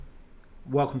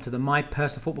Welcome to the My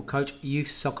Personal Football Coach Youth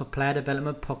Soccer Player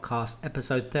Development Podcast,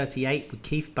 episode 38 with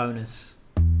Keith Boanas.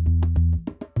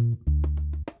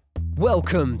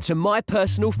 Welcome to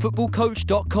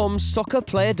mypersonalfootballcoach.com's Soccer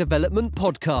Player Development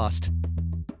Podcast.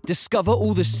 Discover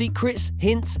all the secrets,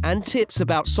 hints and tips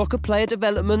about soccer player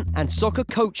development and soccer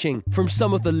coaching from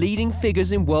some of the leading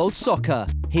figures in world soccer.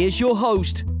 Here's your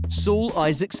host, Saul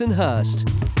Isaacson-Hurst.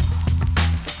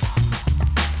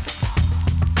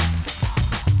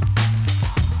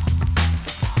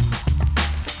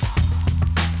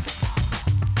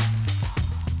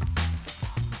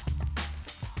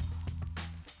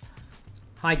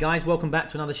 Hi guys, welcome back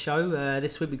to another show.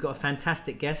 This week we've got a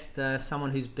fantastic guest,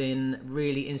 someone who's been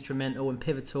really instrumental and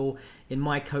pivotal in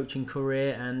my coaching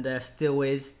career and still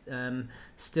is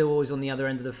always on the other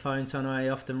end of the phone. So I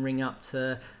often ring up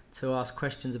to ask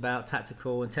questions about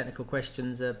tactical and technical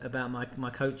questions about my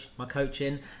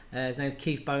coaching. His name is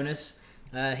Keith Boanas.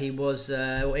 He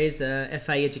is a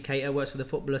FA educator, works for the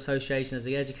Football Association as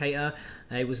the educator.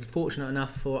 He was unfortunate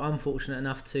enough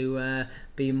to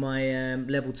be my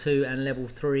level 2 and level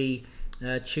 3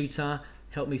 tutor.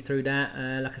 Helped me through that.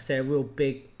 Like I say, a real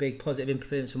big positive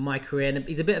influence on my career. And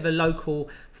he's a bit of a local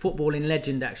footballing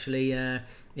legend, actually,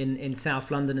 in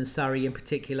South London and Surrey in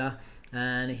particular.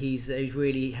 And he's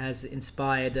really has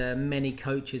inspired many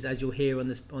coaches, as you'll hear on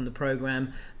the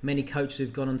programme. Many coaches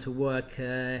who've gone on to work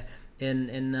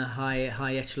in the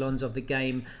high echelons of the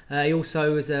game. He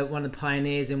also was one of the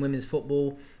pioneers in women's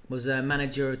football, was a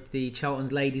manager of the Charlton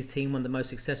Ladies team, one of the most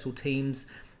successful teams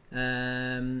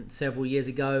several years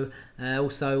ago.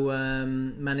 Also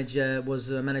manager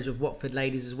of Watford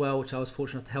Ladies as well, which I was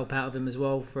fortunate to help out of him as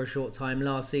well for a short time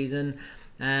last season.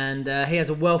 And he has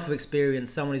a wealth of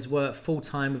experience, someone who's worked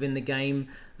full-time within the game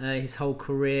his whole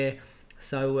career.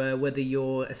 So whether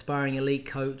you're aspiring elite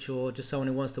coach or just someone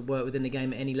who wants to work within the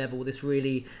game at any level, this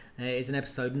really is an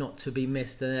episode not to be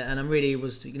missed. And I'm really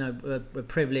was a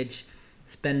privilege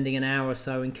spending an hour or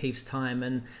so in Keith's time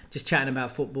and just chatting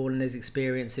about football and his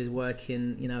experiences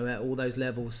working at all those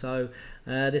levels. So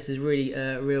this is really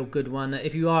a real good one.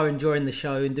 If you are enjoying the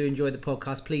show and do enjoy the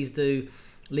podcast, please do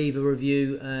leave a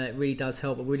review. It really does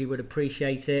help. I really would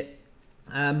appreciate it.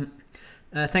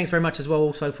 Thanks very much as well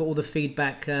also for all the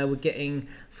feedback we're getting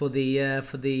for the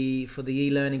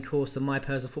e-learning course, the My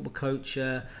Personal Football Coach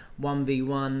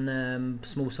 1v1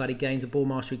 small-sided games, a ball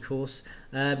mastery course.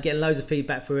 Getting loads of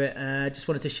feedback for it. Just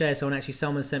wanted to share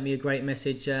someone sent me a great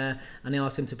message and I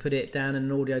asked him to put it down in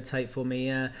an audio tape for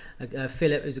me.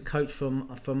 Philip, who's a coach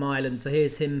from Ireland. So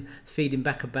here's him feeding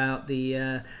back about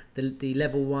the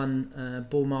level 1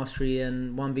 ball mastery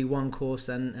and 1v1 course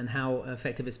and how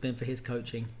effective it's been for his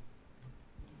coaching.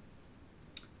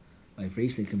 I've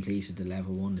recently completed the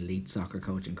Level 1 Elite Soccer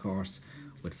Coaching course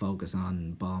with focus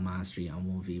on ball mastery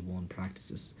and 1v1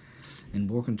 practices. In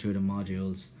working through the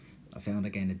modules, I found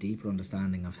again a deeper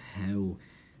understanding of how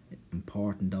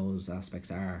important those aspects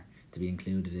are to be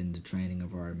included in the training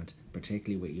environment,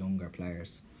 particularly with younger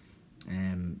players.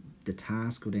 The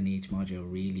task within each module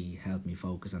really helped me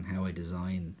focus on how I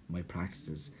design my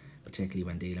practices, particularly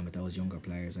when dealing with those younger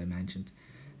players I mentioned.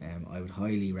 I would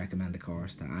highly recommend the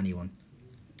course to anyone.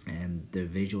 The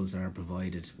visuals that are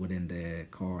provided within the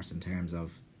course in terms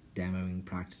of demoing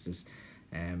practices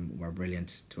were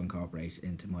brilliant to incorporate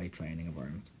into my training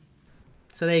environment.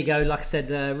 So there you go. Like I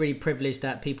said, really privileged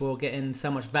that people are getting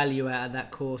so much value out of that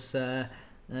course, and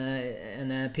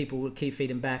people will keep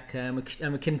feeding back, and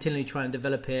we're continually trying to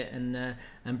develop it and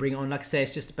bring it on. Like I say,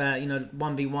 it's just about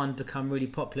 1v1 become really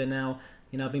popular now.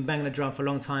 I've been banging the drum for a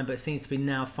long time, but it seems to be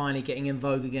now finally getting in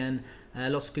vogue again.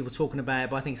 Lots of people talking about it,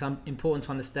 but I think it's important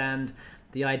to understand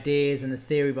the ideas and the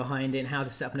theory behind it and how to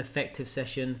set up an effective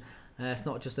session. It's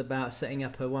not just about setting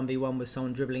up a 1v1 with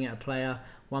someone dribbling at a player.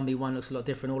 1v1 looks a lot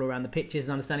different all around the pitches,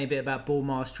 and understanding a bit about ball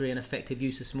mastery and effective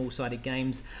use of small-sided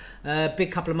games.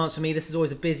 Big couple of months for me. This is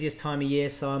always the busiest time of year,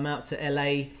 so I'm out to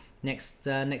LA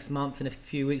next month in a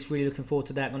few weeks. Really looking forward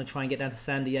to that. I'm going to try and get down to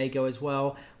San Diego as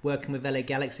well, working with LA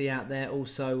Galaxy out there.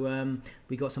 Also,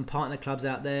 we got some partner clubs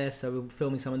out there, so we're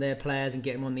filming some of their players and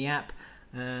getting them on the app.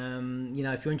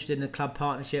 If you're interested in a club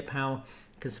partnership, how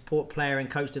you can support player and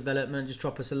coach development, just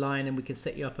drop us a line and we can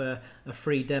set you up a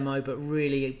free demo. But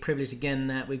really privileged again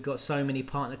that we've got so many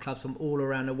partner clubs from all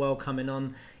around the world coming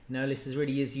on. This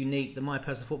really is unique. The My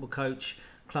Personal Football Coach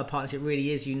club partnership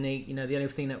really is unique. The only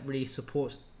thing that really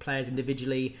supports players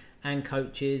individually and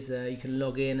coaches. You can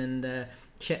log in and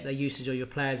check the usage of your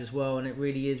players as well, and it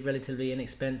really is relatively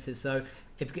inexpensive. So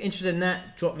if you're interested in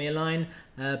that, drop me a line.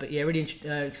 But yeah, really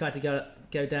excited to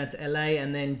go down to LA,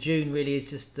 and then June really is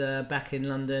just back in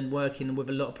London, working with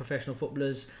a lot of professional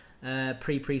footballers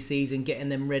pre-season, getting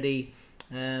them ready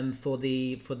for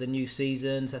the new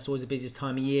seasons. That's always the busiest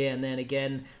time of year. And then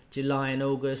again, July and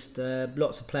August,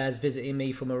 lots of players visiting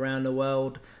me from around the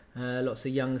world. Lots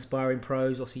of young aspiring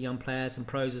pros, lots of young players and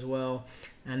pros as well.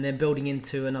 And then building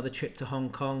into another trip to Hong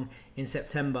Kong in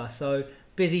September. So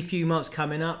busy few months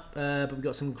coming up, but we've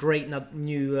got some great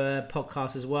new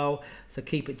podcasts as well. So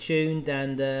keep it tuned.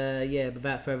 And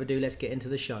without further ado, let's get into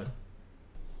the show.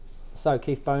 So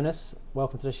Keith Boanas,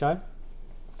 welcome to the show.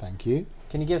 Thank you.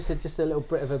 Can you give us just a little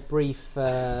bit of a brief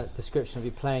description of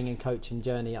your playing and coaching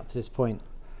journey up to this point?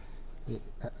 You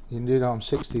do know I'm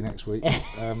 60 next week.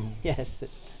 Yes.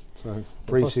 So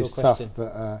brief is tough,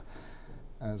 but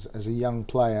as a young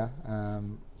player,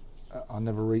 I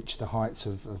never reached the heights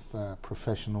of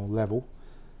professional level.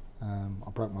 I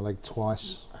broke my leg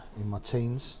twice in my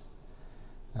teens.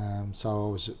 So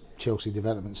I was at Chelsea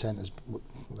Development Centres,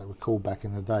 they were called back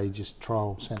in the day, just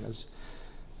trial centres.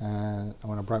 And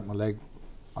when I broke my leg,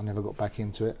 I never got back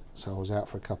into it, so I was out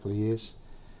for a couple of years.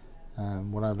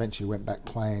 When I eventually went back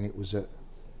playing, it was at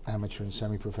amateur and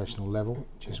semi-professional level,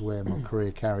 which is where my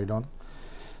career carried on.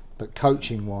 But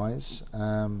coaching-wise,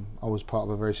 I was part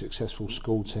of a very successful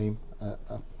school team at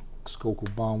a school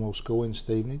called Barnwell School in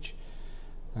Stevenage.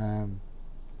 And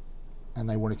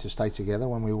they wanted to stay together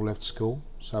when we all left school,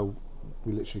 so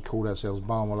we literally called ourselves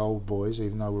Barnwell Old Boys,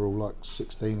 even though we were all like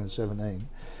 16 and 17.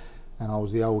 And I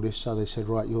was the oldest, so they said,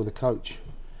 right, you're the coach.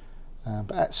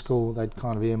 But at school, they'd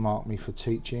kind of earmarked me for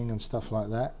teaching and stuff like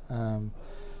that.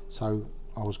 So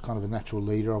I was kind of a natural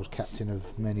leader. I was captain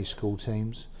of many school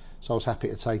teams. So I was happy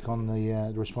to take on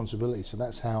the responsibility. So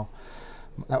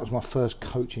that was my first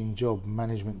coaching job,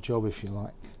 management job, if you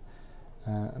like.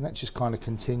 And that just kind of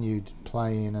continued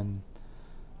playing and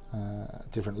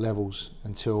different levels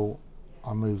until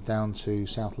I moved down to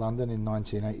South London in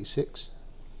 1986.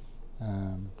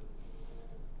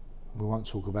 We won't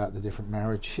talk about the different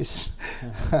marriages,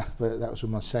 but that was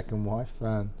with my second wife.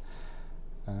 I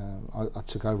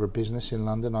took over a business in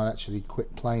London. I actually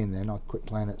quit playing then. I quit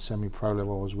playing at semi-pro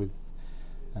level. I was with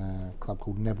a club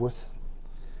called Nebworth,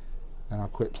 and I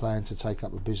quit playing to take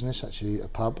up a business, actually a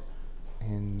pub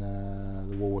in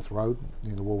the Walworth Road,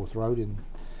 near the Walworth Road in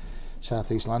South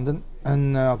East London.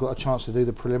 And I got a chance to do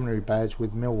the preliminary badge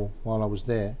with Millwall while I was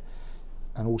there,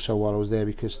 and also while I was there,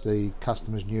 because the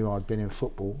customers knew I'd been in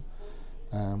football.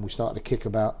 We started to kick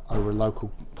about over a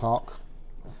local park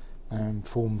and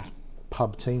formed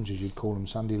pub teams, as you'd call them,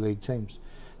 Sunday League teams.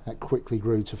 That quickly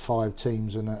grew to 5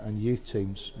 teams and youth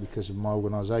teams because of my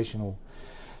organisational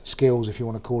skills, if you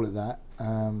want to call it that.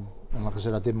 And like I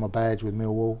said, I did my badge with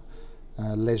Millwall.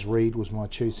 Les Reed was my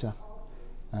tutor,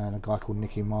 and a guy called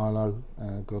Nicky Milo,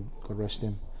 God rest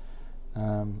him.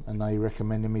 And they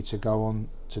recommended me to go on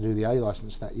to do the A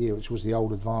licence that year, which was the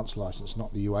old advanced licence,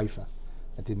 not the UEFA.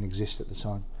 That didn't exist at the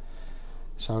time.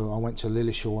 So I went to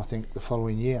Lilleshall, I think, the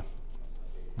following year,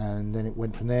 and then it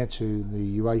went from there to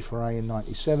the UEFA A in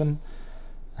 '97,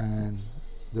 and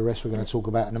the rest we're going to talk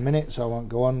about in a minute, so I won't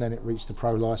go on. Then it reached the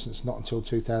pro licence not until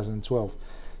 2012.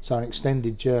 So an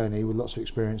extended journey with lots of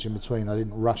experience in between. I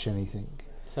didn't rush anything.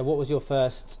 So what was your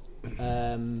first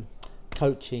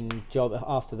coaching job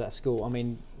after that school? I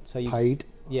mean, so you paid.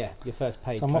 Yeah, your first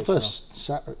paid. So my first,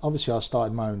 obviously I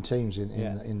started my own teams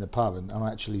in the pub, and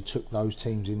I actually took those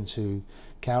teams into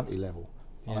county level.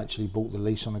 Yeah. I actually bought the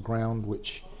lease on the ground,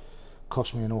 which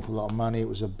cost me an awful lot of money. It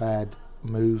was a bad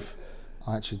move.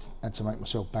 I actually had to make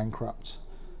myself bankrupt,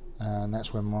 and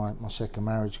that's when my second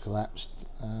marriage collapsed,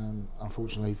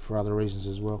 unfortunately for other reasons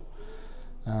as well.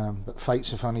 But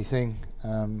fate's a funny thing.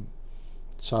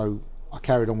 So I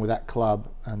carried on with that club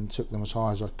and took them as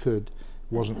high as I could.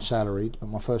 Wasn't salaried, but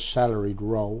my first salaried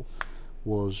role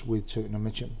was with Tooting and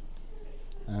Mitcham.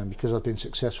 Because I'd been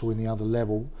successful in the other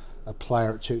level, a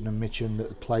player at Tooting and Mitcham that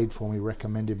had played for me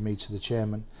recommended me to the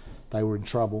chairman. They were in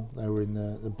trouble. They were in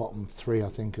the bottom 3, I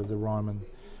think, of the Ryman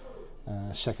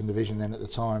second division then at the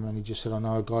time, and he just said, I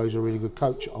know a guy who's a really good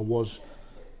coach. I was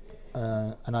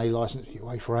an A licence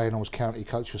UEFA A, and I was county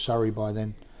coach for Surrey by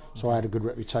then, so I had a good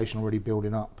reputation already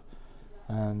building up.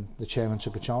 And the chairman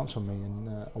took a chance on me,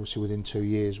 and obviously within 2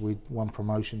 years we'd won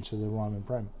promotion to the Ryman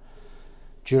Prem.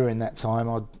 During that time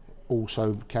I'd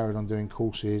also carried on doing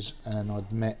courses, and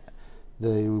I'd met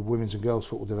the women's and girls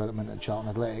football development at Charlton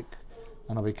Athletic,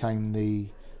 and I became the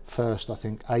first, I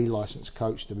think, A licensed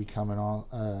coach to become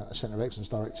a Centre of Excellence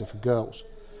director for girls.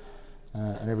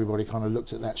 And everybody kind of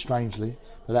looked at that strangely,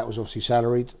 but that was obviously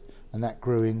salaried, and that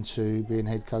grew into being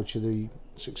head coach of the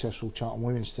successful Charlton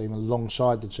women's team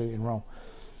alongside the Tooting role.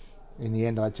 In the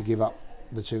end I had to give up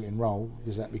the Tooting role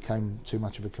because that became too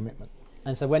much of a commitment.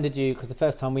 And so when did you, because the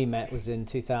first time we met was in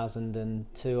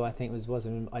 2002, I think was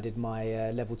when I did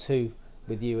my level 2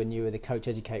 with you, and you were the coach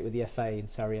educator with the FA in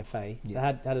Surrey FA. Yeah.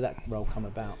 So how did that role come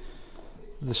about?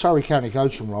 The Surrey County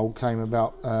coaching role came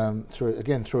about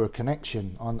through a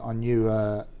connection. I knew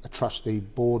a trustee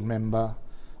board member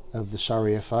of the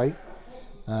Surrey FA.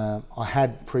 I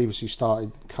had previously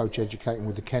started coach educating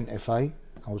with the Kent FA.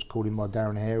 I was called in by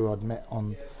Darren Hare, who I'd met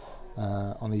on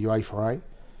the UEFA A,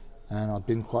 and I'd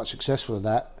been quite successful at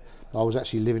that. I was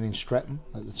actually living in Streatham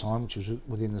at the time, which was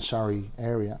within the Surrey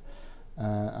area,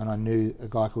 and I knew a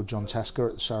guy called John Tasker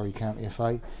at the Surrey County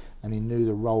FA, and he knew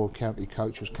the role of county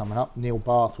coach was coming up. Neil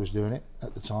Bath was doing it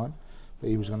at the time, but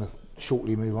he was going to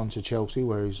shortly move on to Chelsea,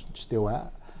 where he's still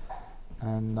at,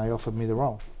 and they offered me the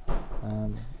role,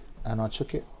 and I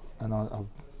took it, and I've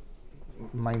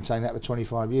maintained that for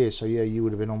 25 years. So yeah, you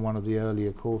would have been on one of the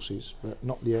earlier courses, but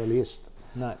not the earliest.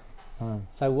 No.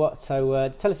 So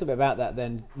tell us a bit about that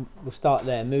then. We'll start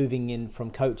there, moving in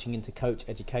from coaching into coach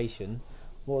education.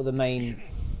 What are the main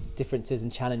differences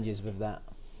and challenges with that?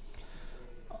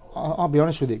 I'll be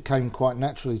honest with you, it came quite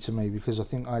naturally to me because I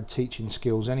think I had teaching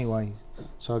skills anyway.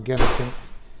 So again, I think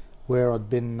where I'd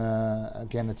been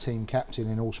again a team captain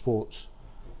in all sports,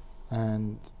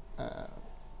 and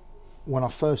when I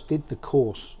first did the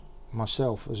course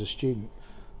myself as a student,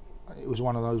 it was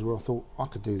one of those where I thought I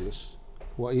could do this.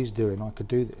 What he's doing, I could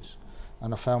do this,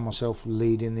 and I found myself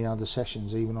leading the other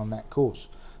sessions even on that course.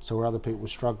 So where other people were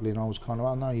struggling, I was kind of,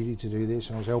 oh no, you need to do this,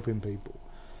 and I was helping people,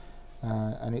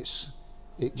 and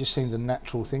it just seemed a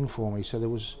natural thing for me. So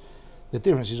the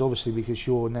difference is obviously because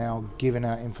you're now giving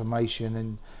out information,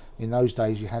 and in those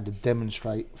days you had to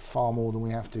demonstrate far more than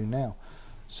we have to now.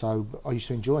 So I used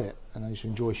to enjoy it, and I used to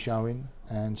enjoy showing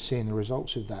and seeing the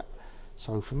results of that.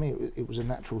 So for me it was a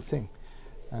natural thing.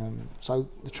 So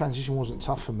the transition wasn't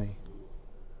tough for me.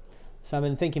 So I've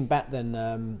been thinking back then,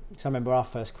 so I remember our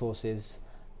first courses,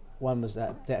 one was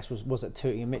at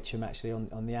Tooting and Mitcham actually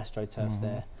on the AstroTurf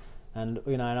there. And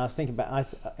and I was thinking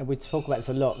about, we talk about this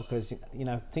a lot because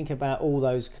think about all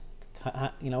those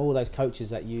coaches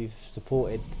that you've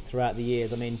supported throughout the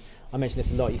years. I mean, I mention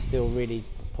this a lot. You're still really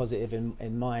positive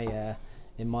in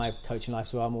my coaching life,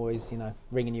 so I'm always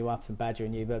ringing you up and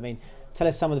badgering you. But I mean, tell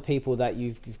us some of the people that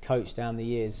you've coached down the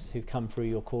years who've come through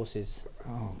your courses.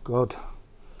 Oh God,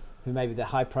 who maybe the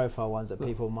high profile ones that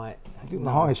people might. I think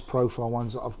the highest profile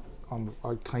ones that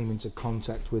I came into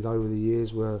contact with over the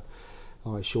years were.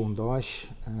 Sean Dyche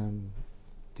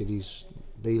did his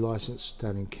B licence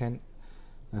down in Kent,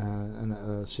 and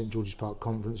at St George's Park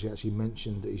conference he actually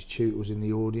mentioned that his tutor was in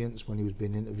the audience when he was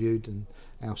being interviewed, and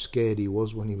how scared he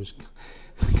was when he was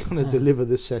going to deliver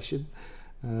the session.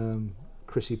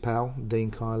 Chrissy Powell,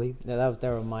 Dean Kiley. Yeah, they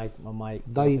were on my.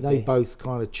 They both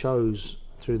kind of chose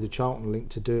through the Charlton link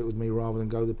to do it with me rather than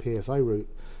go the PFA route.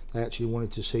 They actually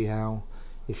wanted to see how,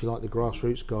 if you like, the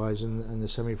grassroots guys and the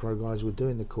semi-pro guys were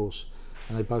doing the course.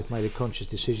 And they both made a conscious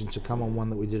decision to come on one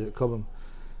that we did at Cobham,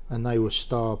 and they were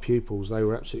star pupils. They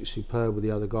were absolutely superb with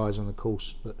the other guys on the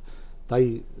course, but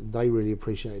they really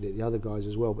appreciated it, the other guys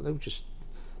as well. But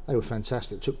they were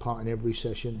fantastic, took part in every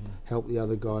session, helped the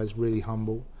other guys, really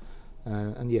humble,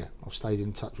 and yeah, I've stayed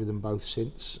in touch with them both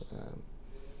since.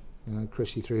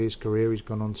 Chrissy, through his career, he's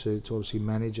gone on to obviously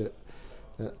manage at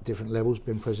different levels,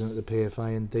 been president of the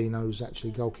PFA, and Dino's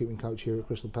actually goalkeeping coach here at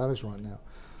Crystal Palace right now.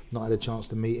 Not had a chance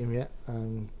to meet him yet,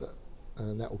 but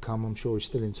that will come. I'm sure he's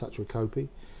still in touch with Kopi,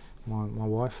 my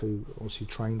wife, who obviously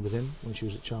trained with him when she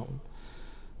was at Charlton.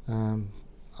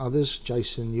 Others,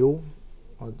 Jason Yule,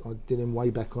 I did him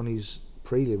way back on his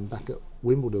prelim back at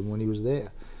Wimbledon when he was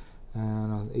there,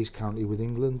 and he's currently with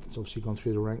England. He's obviously gone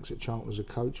through the ranks at Charlton as a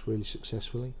coach really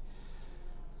successfully.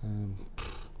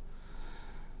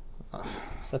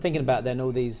 So thinking about then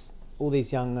all these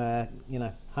young,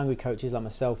 hungry coaches like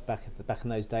myself back in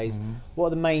those days. What are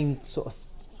the main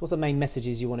what's the main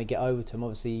messages you want to get over to them?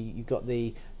 Obviously, you've got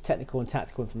the technical and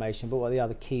tactical information, but what are the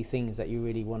other key things that you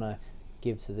really want to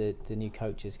give to the new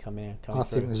coaches coming through? I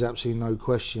think there's absolutely no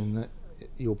question that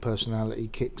your personality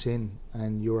kicks in,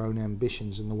 and your own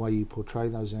ambitions and the way you portray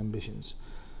those ambitions.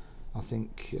 I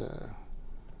think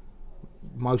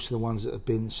most of the ones that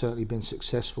have certainly been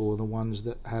successful are the ones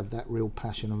that have that real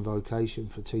passion and vocation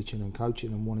for teaching and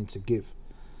coaching and wanting to give.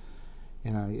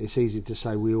 It's easy to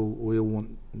say we all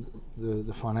want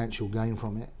the financial gain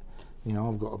from it.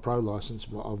 I've got a pro licence,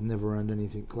 but I've never earned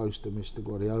anything close to Mr.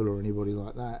 Guardiola or anybody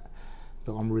like that.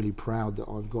 But I'm really proud that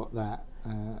I've got that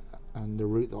and the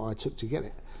route that I took to get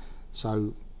it.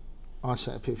 So I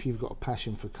say, if you've got a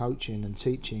passion for coaching and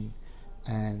teaching,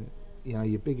 and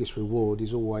your biggest reward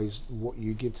is always what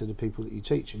you give to the people that you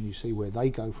teach, and you see where they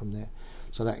go from there.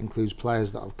 So that includes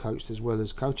players that I've coached as well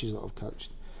as coaches that I've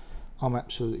coached. I'm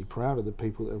absolutely proud of the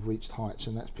people that have reached heights,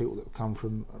 and that's people that have come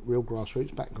from a real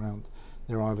grassroots background.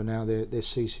 They're either now they're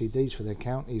CCDs for their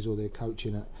counties, or they're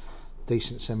coaching at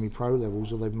decent semi-pro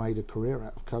levels, or they've made a career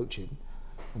out of coaching.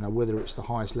 You know, whether it's the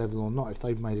highest level or not, if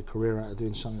they've made a career out of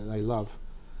doing something that they love,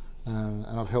 and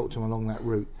I've helped them along that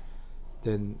route,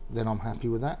 then I'm happy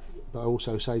with that. But I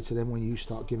also say to them, when you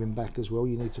start giving back as well,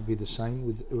 you need to be the same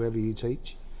with whoever you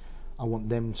teach. I want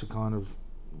them to kind of,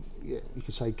 you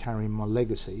could say, carrying my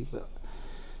legacy, but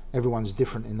everyone's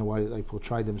different in the way that they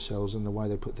portray themselves and the way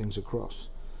they put things across.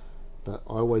 But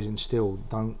I always instill,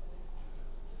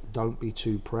 don't be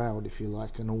too proud, if you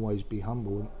like, and always be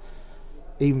humble, and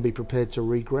even be prepared to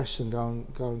regress and go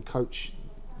and coach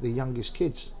the youngest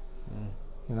kids.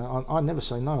 You know, I never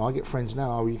say no. I get friends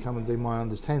now, will you come and do my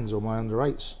under 10s or my under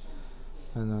 8s,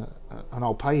 and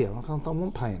I'll pay you. I don't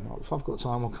want paying. If I've got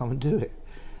time, I'll come and do it.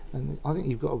 And I think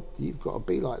you've got to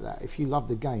be like that. If you love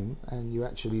the game and you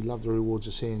actually love the rewards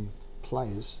of seeing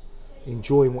players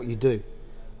enjoying what you do,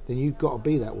 then you've got to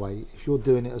be that way. If you're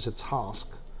doing it as a task,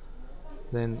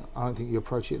 then I don't think you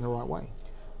approach it in the right way.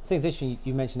 I think it's interesting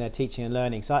you mentioned teaching and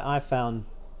learning. So I found,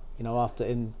 you know,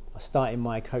 after starting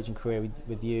my coaching career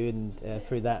with you and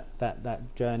through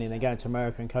that journey, and then going to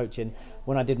America and coaching,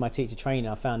 when I did my teacher training,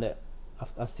 I found it.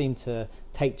 I seemed to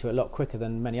take to it a lot quicker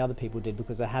than many other people did,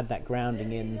 because I had that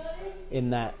grounding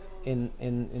in that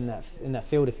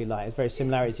field, if you like. It's very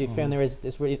similarities. Do you feel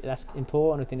that's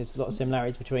important? I think there's a lot of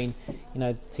similarities between, you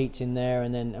know, teaching there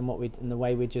and the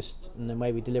way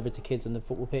we deliver to kids on the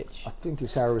football pitch. I think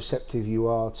it's how receptive you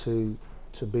are to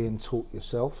being taught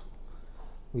yourself,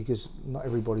 because not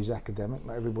everybody's academic,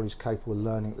 not everybody's capable of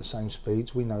learning at the same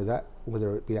speeds. We know that,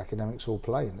 whether it be academics or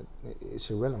playing, it's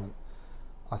irrelevant.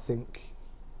 I think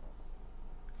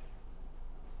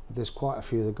there's quite a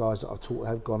few of the guys that I've taught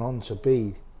have gone on to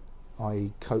be,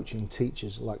 i.e. coaching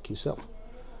teachers like yourself,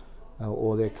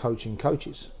 or they're coaching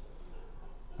coaches,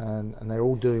 and they're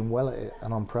all doing well at it,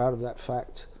 and I'm proud of that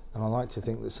fact, and I like to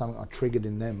think that something I triggered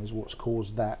in them is what's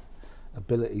caused that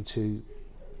ability to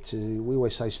we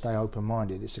always say stay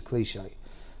open-minded. It's a cliche,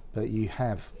 but you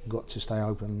have got to stay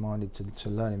open-minded to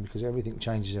learning, because everything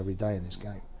changes every day in this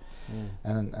game.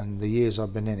 And the years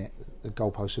I've been in it, the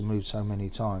goalposts have moved so many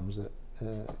times that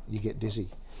you get dizzy.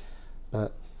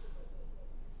 But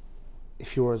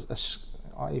if you're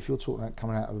talking about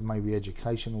coming out of maybe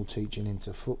educational teaching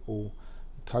into football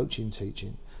coaching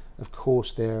teaching, of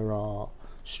course there are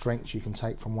strengths you can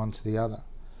take from one to the other,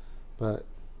 but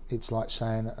it's like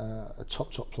saying a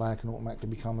top player can automatically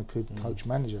become a good coach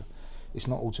manager. It's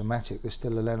not automatic. There's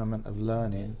still an element of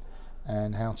learning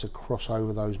and how to cross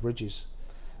over those bridges.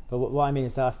 But what I mean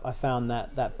is that I found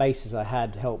that basis I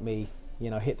had helped me, you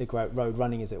know, hit the road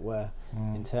running, as it were,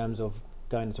 in terms of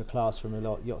going into a classroom with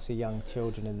lots of young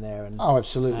children in there. And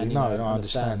absolutely. And, I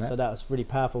understand that. So that was really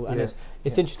powerful. And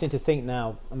it's interesting to think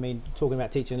now, I mean, talking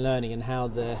about teaching and learning and how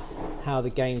the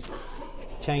game's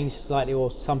changed slightly, or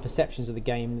some perceptions of the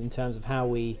game in terms of how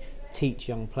we teach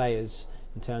young players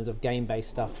in terms of game-based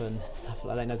stuff and stuff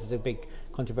like that. This is a big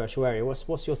controversial area.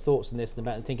 What's your thoughts on this, and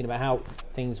about thinking about how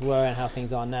things were and how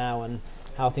things are now and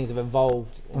how things have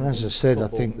evolved? Well, as I said,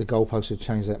 football. I think the goalposts have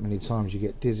changed that many times. You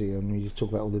get dizzy, and you talk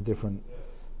about all the different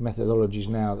methodologies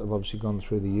now that have obviously gone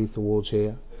through the youth awards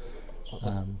here.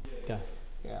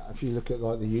 Yeah, if you look at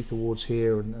like the youth awards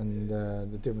here and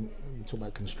the different, we talk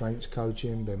about constraints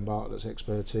coaching, Ben Bartlett's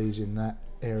expertise in that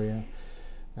area,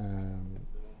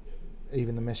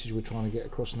 even the message we're trying to get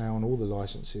across now on all the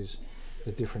licences,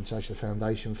 the differentiation of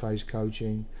foundation phase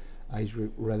coaching, age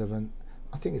group relevant.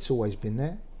 I think it's always been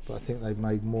there, but I think they've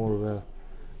made more of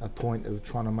a point of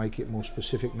trying to make it more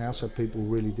specific now, so people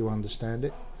really do understand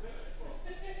it.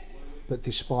 But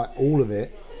despite all of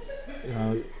it, you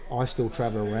know, I still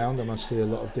travel around and I see a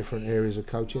lot of different areas of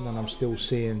coaching, and I'm still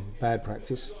seeing bad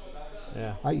practice.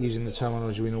 Yeah. I hate using the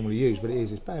terminology we normally use, but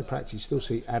it's bad practice. You still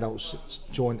see adults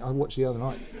join. I watched the other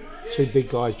night, 2 big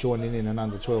guys joining in an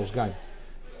under-12s game.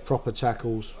 Proper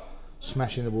tackles,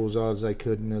 smashing the ball as hard as they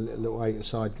could in a little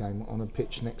 8-a-side game on a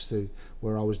pitch next to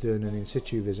where I was doing an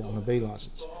in-situ visit on a B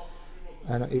licence.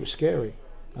 And it was scary.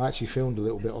 I actually filmed a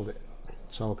little bit of it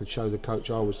so I could show the coach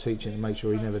I was teaching and make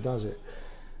sure he never does it.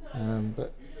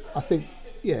 But I think,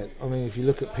 I mean, if you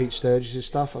look at Pete Sturgis'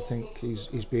 stuff, I think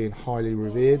he's being highly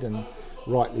revered, and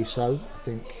rightly so. I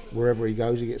think wherever he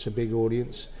goes, he gets a big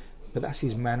audience. But that's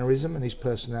his mannerism and his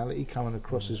personality coming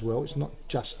across as well. It's not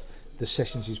just the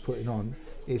sessions he's putting on;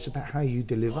 it's about how you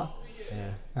deliver.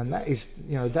 Yeah. And that is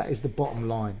the bottom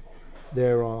line.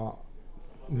 There are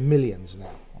millions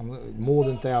now, more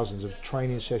than thousands of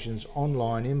training sessions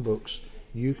online in books.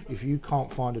 If you can't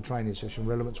find a training session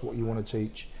relevant to what you want to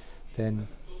teach, then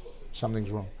something's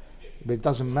wrong. But it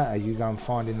doesn't matter you go and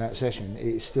find in that session.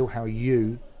 It's still how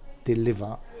you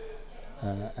deliver,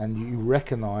 and you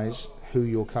recognise who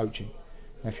you're coaching.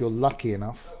 Now, if you're lucky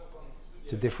enough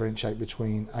to differentiate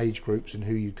between age groups and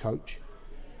who you coach,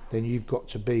 then you've got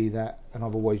to be that. And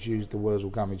I've always used the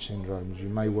Wurzel-Gummidge syndrome, as you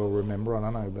may well remember, I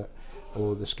don't know,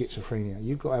 or the schizophrenia.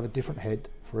 You've got to have a different head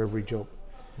for every job.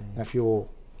 Now, if you're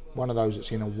one of those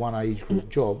that's in a one age group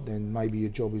job, then maybe your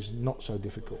job is not so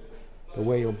difficult. But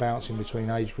where you're bouncing between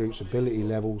age groups, ability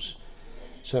levels,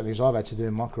 certainly as I've had to do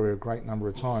in my career a great number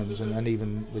of times, and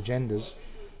even the genders,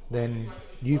 then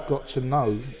you've got to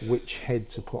know which head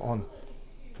to put on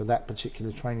for that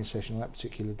particular training session or that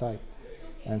particular day.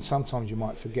 And sometimes you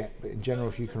might forget, but in general,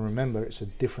 if you can remember, it's a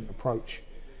different approach,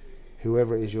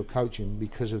 whoever it is you're coaching,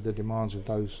 because of the demands of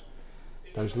those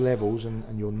levels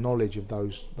and your knowledge of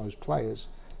those players.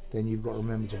 Then you've got to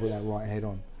remember to put that right head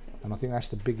on. And I think that's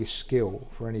the biggest skill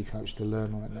for any coach to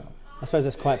learn right now. I suppose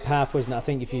that's quite powerful, isn't it? I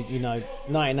think if you know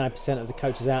 99% of the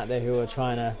coaches out there who are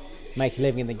trying to make a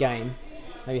living in the game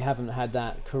maybe haven't had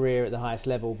that career at the highest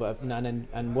level, but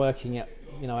and working at,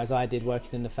 as I did, working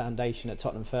in the foundation at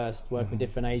Tottenham First, working with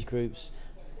different age groups,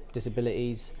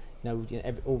 disabilities,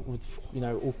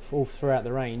 all throughout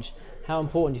the range. How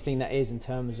important do you think that is in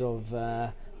terms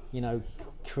of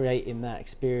creating that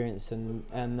experience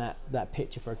and that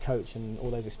picture for a coach, and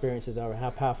all those experiences are, how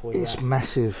powerful is that? It's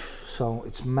massive, so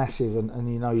it's massive,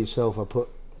 and you know yourself, I put,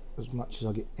 as much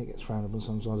as it gets frowned upon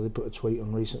sometimes, I did put a tweet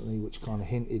on recently which kind of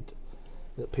hinted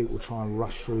that people try and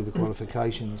rush through the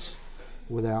qualifications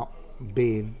without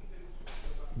being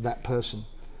that person.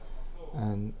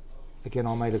 And again,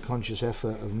 I made a conscious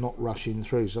effort of not rushing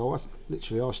through, so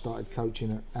I started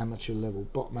coaching at amateur level,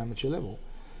 bottom amateur level.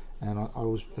 And I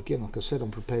was, again, like I said,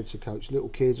 I'm prepared to coach little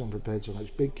kids, I'm prepared to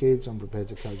coach big kids, I'm prepared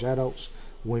to coach adults,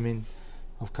 women.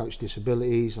 I've coached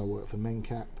disabilities, I work for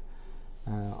MenCap.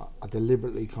 I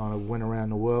deliberately kind of went around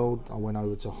the world. I went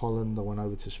over to Holland, I went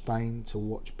over to Spain to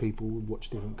watch people, watch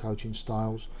different coaching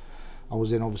styles. I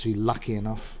was then obviously lucky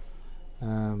enough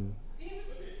in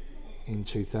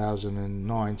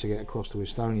 2009 to get across to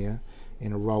Estonia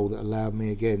in a role that allowed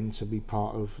me again to be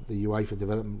part of the UEFA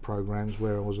development programs,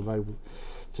 where I was available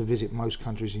to visit most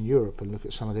countries in Europe and look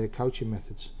at some of their coaching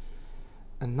methods.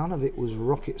 And none of it was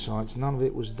rocket science, none of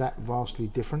it was that vastly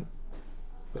different,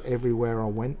 but everywhere I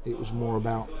went it was more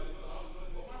about,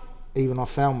 even I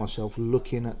found myself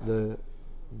looking at the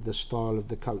style of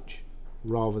the coach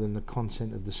rather than the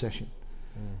content of the session.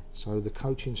 So the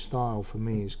coaching style for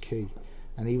me is key,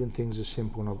 and even things as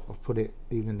simple, and I've put it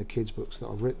even in the kids' books that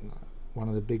I've written, one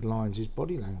of the big lines is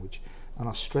body language, and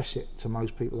I stress it to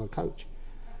most people I coach.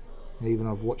 Even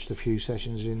I've watched a few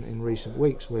sessions in recent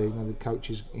weeks where the coach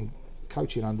is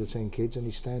coaching under 10 kids and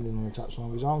he's standing on the touchline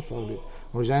with his arms folded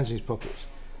or his hands in his pockets.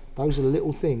 Those are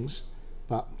little things,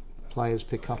 but players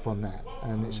pick up on that,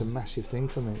 and it's a massive thing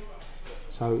for me.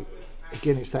 So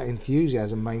again, it's that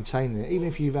enthusiasm, maintaining it. Even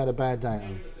if you've had a bad day at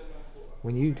home,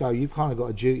 when you go, you've kind of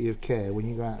got a duty of care when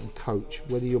you go out and coach,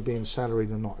 whether you're being salaried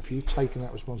or not. If you've taken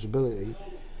that responsibility,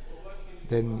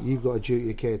 then you've got a duty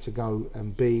of care to go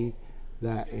and be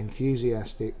that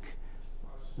enthusiastic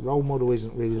role model.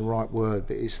 Isn't really the right word,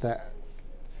 but it's that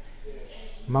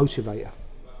motivator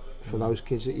for those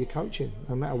kids that you're coaching,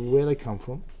 no matter where they come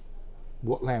from,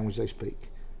 what language they speak,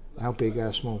 how big,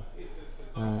 how small.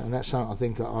 And that's something I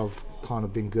think that I've kind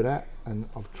of been good at, and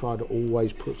I've tried to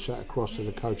always push that across to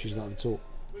the coaches that I've taught.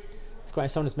 It's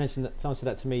quite. Someone said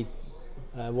that to me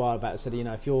a while back. Said,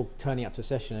 if you're turning up to a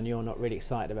session and you're not really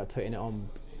excited about putting it on,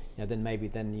 then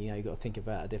maybe you've got to think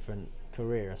about a different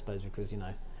career, I suppose, because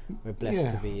we're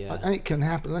blessed to be. And it can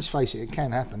happen. Let's face it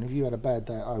can happen. If you had a bad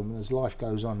day at home, and as life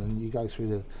goes on, and you go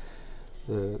through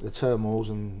the turmoils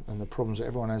and the problems that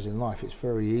everyone has in life, it's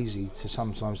very easy to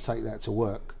sometimes take that to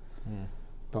work.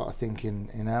 But I think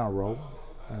in our role,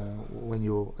 when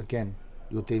you're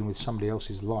dealing with somebody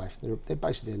else's life, they're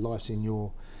basically their life's in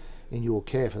your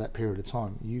care for that period of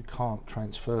time. You can't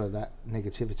transfer that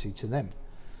negativity to them.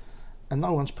 And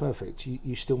no one's perfect.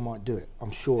 You still might do it.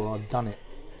 I'm sure I've done it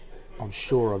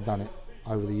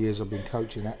over the years I've been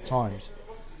coaching at times.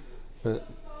 But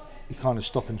you kind of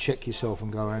stop and check yourself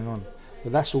and go, hang on.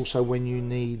 But that's also when you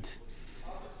need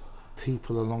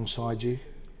people alongside you.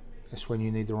 That's when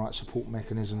you need the right support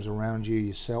mechanisms around you,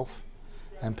 yourself,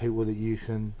 and people that you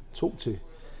can talk to.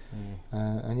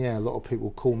 And a lot of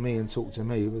people call me and talk to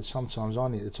me, but sometimes I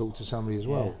need to talk to somebody as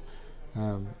well.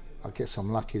 I guess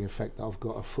I'm lucky in the fact that I've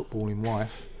got a footballing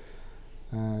wife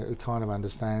who kind of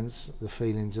understands the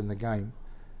feelings in the game.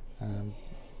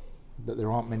 But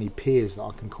there aren't many peers that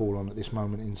I can call on at this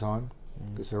moment in time,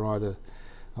 because they're either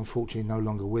unfortunately no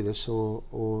longer with us or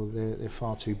they're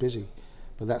far too busy.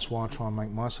 But that's why I try and make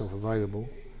myself available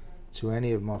to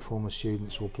any of my former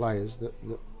students or players that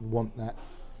want that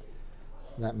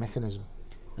mechanism.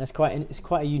 And it's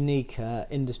quite a unique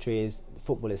industry, is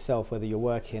football itself, whether you're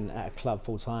working at a club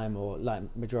full time or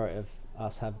like majority of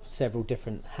us have several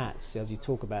different hats as you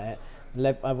talk about it.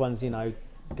 Everyone's,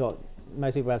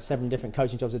 most people have 7 different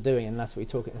coaching jobs they're doing, and that's what we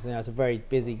talk. It's a very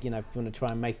busy, if you want to try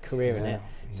and make a career in it,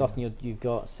 it's often you've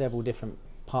got several different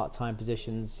part-time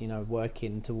positions,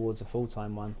 working towards a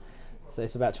full-time one. So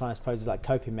it's about trying, I suppose, like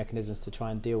coping mechanisms to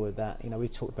try and deal with that.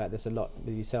 We've talked about this a lot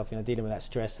with yourself, dealing with that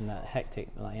stress and that hectic,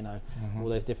 all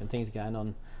those different things going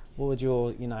on. What would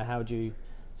how would you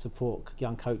support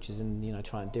young coaches in,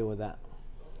 try and deal with that?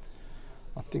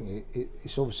 I think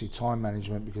it's obviously time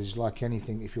management, because it's like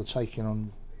anything, if you're taking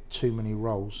on too many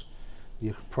roles,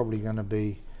 you're probably going to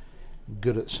be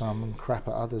good at some and crap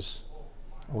at others,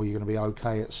 or you're going to be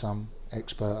okay at some,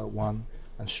 expert at one,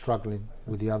 and struggling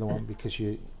with the other one because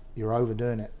you're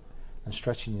overdoing it and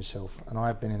stretching yourself. And I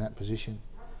have been in that position,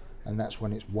 and that's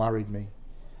when it's worried me.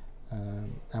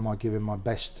 Am I giving my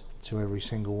best to every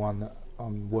single one that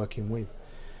I'm working with?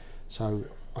 So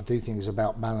I do think it's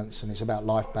about balance, and it's about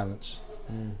life balance.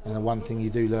 And the one thing you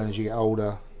do learn as you get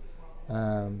older,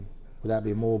 without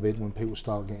being morbid, when people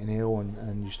start getting ill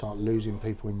and you start losing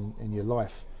people in your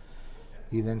life,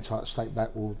 you then try to state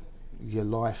back, well, your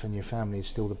life and your family is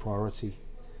still the priority.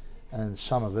 And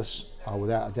some of us are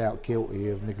without a doubt guilty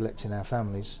of neglecting our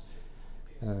families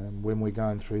when we're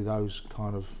going through those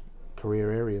kind of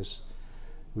career areas.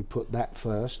 We put that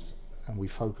first and we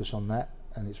focus on that,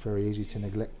 and it's very easy to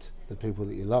neglect the people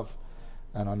that you love.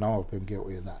 And I know I've been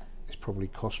guilty of that. It's probably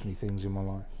cost me things in my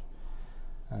life.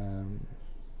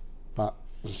 But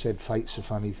as I said, fate's a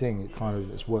funny thing. It kind of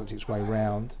has worked its way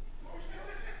round.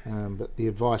 But the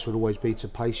advice would always be to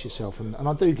pace yourself. And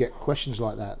I do get questions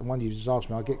like that. The one you just asked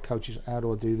me, I get coaches, how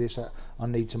do I do this? I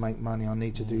need to make money, I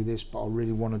need to do this, but I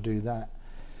really want to do that.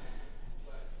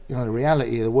 The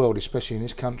reality of the world, especially in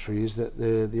this country, is that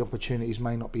the opportunities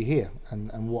may not be here.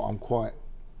 And what I'm quite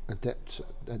adept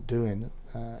at doing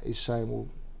is saying, well,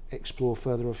 explore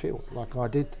further afield, like I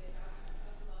did.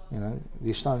 The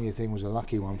Estonia thing was a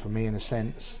lucky one for me in a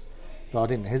sense, but I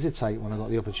didn't hesitate when I got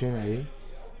the opportunity.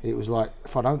 It was like,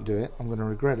 if I don't do it, I'm going to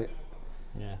regret it.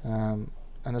 And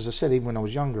as I said, even when I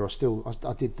was younger,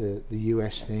 I did the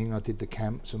US thing, I did the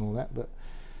camps and all that, but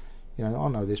I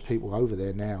know there's people over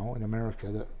there now in America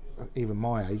that, even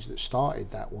my age, that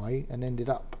started that way and ended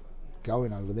up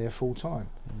going over there full time.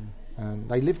 And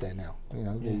they live there now.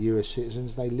 They're US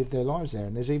citizens, they live their lives there.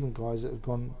 And there's even guys that have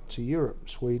gone to Europe,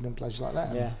 Sweden and places like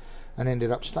that, and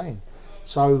ended up staying.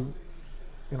 So,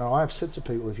 I've said to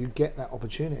people, if you get that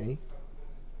opportunity,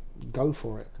 go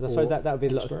for it. Because I suppose that would be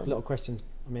a lot of questions.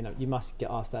 I mean, you must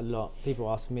get asked that a lot. People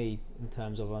ask me in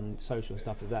terms of on social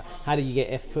stuff, is that, how do you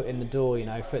get a foot in the door,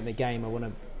 foot in the game? I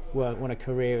want a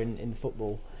career in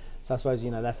football. So I suppose,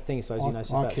 that's the thing, I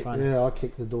suppose, I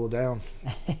kicked the door down.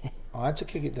 I had to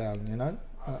kick it down,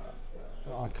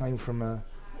 I came from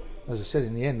as I said,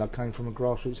 in the end, I came from a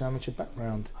grassroots amateur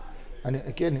background. And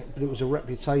it was a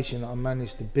reputation that I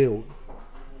managed to build,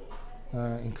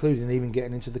 including even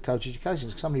getting into the coach education.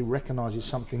 Because somebody recognises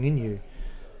something in you,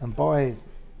 and by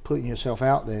putting yourself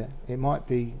out there, it might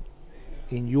be,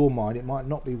 in your mind, it might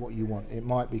not be what you want. It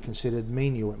might be considered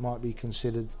menial. It might be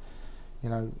considered, I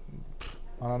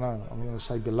don't know, I'm going to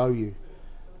say below you,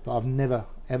 but I've never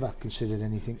ever considered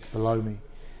anything below me.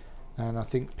 And I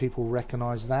think people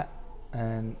recognise that,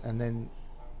 and then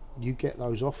you get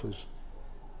those offers.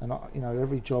 And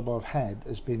every job I've had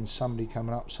has been somebody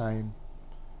coming up saying,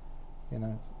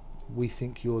 we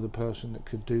think you're the person that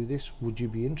could do this, would you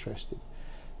be interested?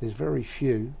 There's very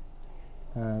few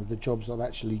of the jobs that I've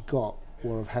actually got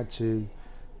where I've had to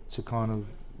kind of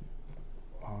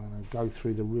go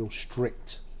through the real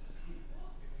strict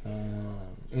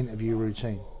interview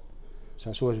routine. So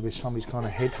it's always been somebody's kind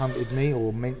of headhunted me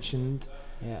or mentioned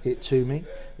it to me.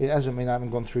 It hasn't mean I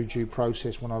haven't gone through due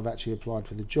process when I've actually applied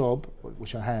for the job,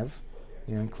 which I have,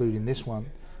 including this one.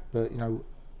 But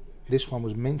this one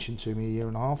was mentioned to me a year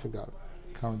and a half ago.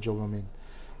 Current job I'm in,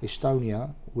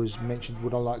 Estonia, was mentioned.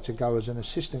 Would I like to go as an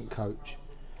assistant coach,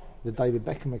 the David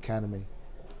Beckham Academy?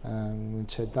 And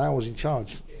Ted Dale was in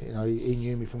charge. He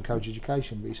knew me from coach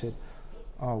education, but he said,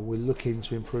 "Oh, we're looking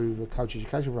to improve a coach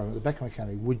education program at the Beckham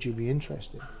Academy. Would you be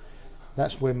interested?"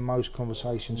 That's when most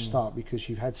conversations start, because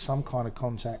you've had some kind of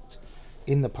contact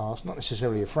in the past, not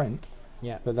necessarily a friend,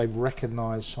 but they've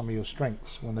recognised some of your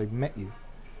strengths when they've met you.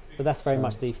 But that's very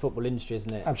much the football industry,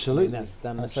 isn't it? Absolutely. I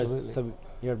mean, absolutely. So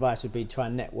your advice would be try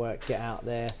and network, get out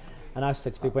there. And I've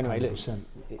said to people anyway, 100%.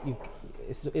 Look,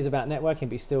 is about networking,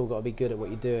 but you still got to be good at what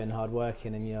you do and hard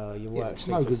working, and your work. It's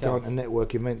no good going to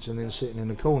network events and then sitting in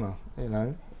the corner,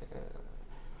 and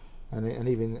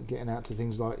even getting out to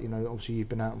things like, obviously you've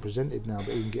been out and presented now, but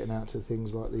even getting out to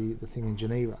things like the thing in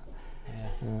Geneva,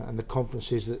 and the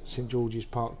conferences that St George's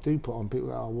Park do put on. People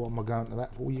go, what am I going to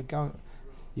that for? Well, you're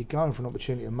going for an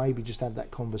opportunity to maybe just have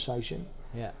that conversation.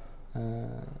 Yeah.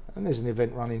 And there's an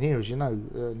event running here, as you know,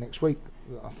 next week.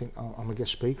 I think I'm a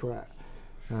guest speaker at,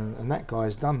 and that guy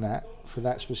has done that for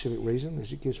that specific reason,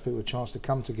 is it gives people a chance to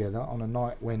come together on a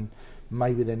night when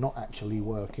maybe they're not actually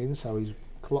working. So he's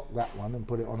clocked that one and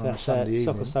put it on a Sunday evening.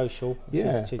 Soccer Social.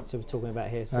 Yeah. So we're talking about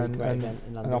here. It's a very great event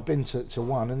in London. And I've been to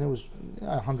one, and there was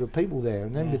 100 people there,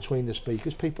 and then between the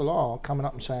speakers, people are coming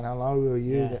up and saying hello. Who are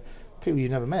you? Yeah. People you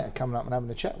never met are coming up and having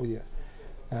a chat with you.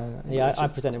 I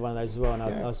presented one of those as well, and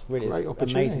I was really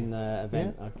amazing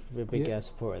event. I'm a big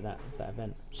supporter of that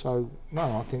event. So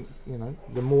I think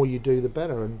the more you do, the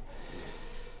better. And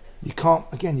you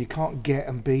can't get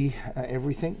and be at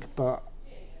everything, but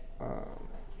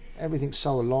everything's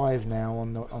so alive now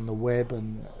on the web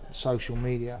and social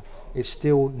media. It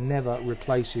still never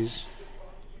replaces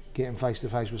getting face to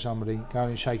face with somebody, going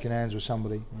and shaking hands with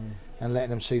somebody, and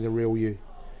letting them see the real you.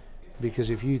 Because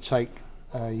if you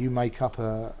you make up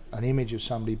an image of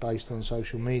somebody based on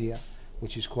social media,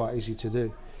 which is quite easy to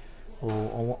do,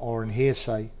 or in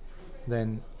hearsay,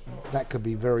 then that could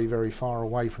be very, very far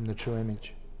away from the true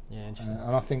image. Yeah, interesting.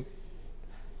 And I think,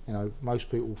 most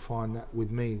people find that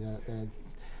with me, that they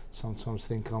sometimes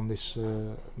think I'm this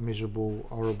miserable,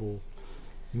 horrible,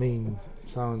 mean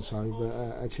so-and-so,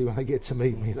 but actually when they get to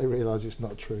meet me, they realise it's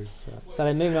not true. So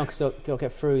then moving on, because I'll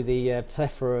get through the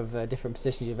plethora of different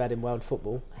positions you've had in world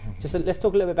football. Just let's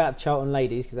talk a little bit about Charlton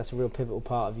Ladies, because that's a real pivotal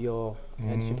part of your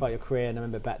part of your career, and I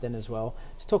remember back then as well.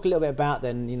 Just talk a little bit about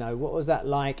then, what was that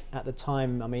like at the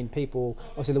time? I mean, people,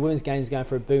 obviously the women's game's going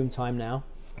for a boom time now.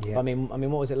 Yeah. I mean,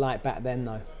 what was it like back then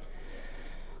though?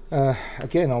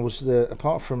 Again, I was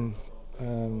apart from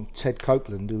Ted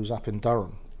Copeland, who was up in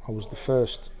Durham, I was the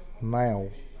first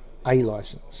male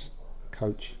A-licence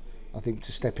coach, I think,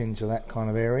 to step into that kind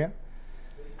of area.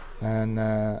 And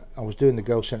I was doing the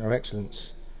Girls' Centre of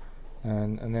Excellence,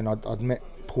 and then I'd met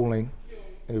Pauline,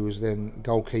 who was then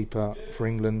goalkeeper for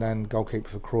England and goalkeeper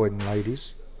for Croydon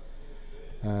Ladies.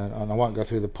 And I won't go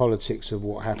through the politics of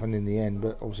what happened in the end,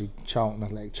 but obviously Charlton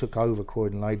Athletic took over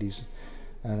Croydon Ladies,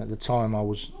 and at the time I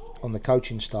was on the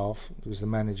coaching staff. It was the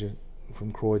manager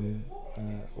from Croydon,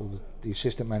 or the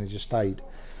assistant manager stayed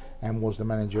and was the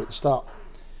manager at the start,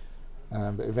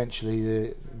 but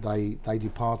eventually they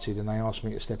departed, and they asked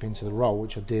me to step into the role,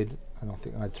 which I did, and I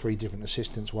think I had 3 different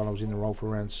assistants while I was in the role for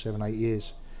around 7-8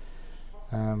 years.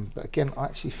 But again, I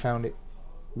actually found it,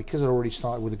 because I'd already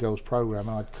started with the girls program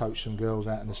and I'd coached some girls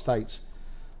out in the States,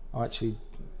 I actually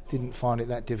didn't find it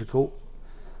that difficult.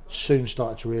 Soon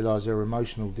started to realise there were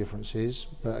emotional differences,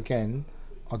 but again,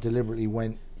 I deliberately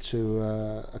went to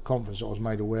a conference that I was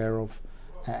made aware of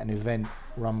at an event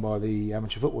run by the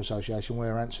Amateur Football Association,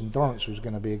 where Anson Dorrance was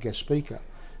going to be a guest speaker,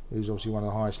 who's obviously one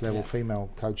of the highest level female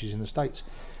coaches in the States.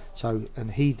 So,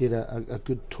 and he did a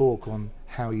good talk on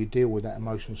how you deal with that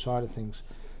emotional side of things.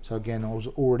 So again, I was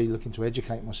already looking to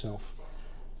educate myself,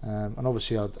 and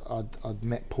obviously I'd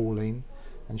met Pauline,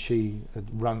 and she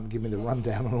had given me the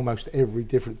rundown on almost every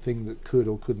different thing that could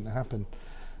or couldn't happen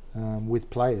with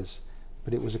players.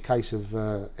 But it was a case of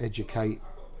educate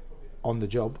on the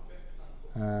job,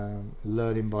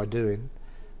 learning by doing.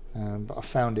 But I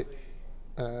found it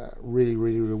really,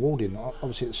 really rewarding.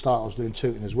 Obviously at the start I was doing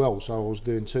Tooting as well, so I was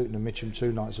doing Tooting and Mitcham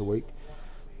 2 nights a week,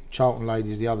 Charlton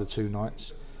Ladies the other 2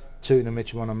 nights, Tooting and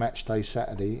Mitcham on a match day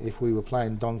Saturday. If we were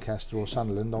playing Doncaster or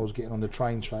Sunderland, I was getting on the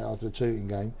train straight after the Tooting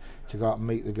game to go up and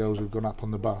meet the girls who'd gone up on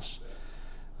the bus.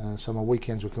 So my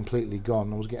weekends were completely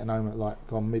gone. I was getting home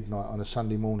at midnight on a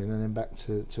Sunday morning, and then back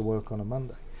to work on a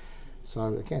Monday.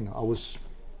 So again, I was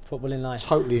football in life,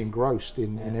 totally engrossed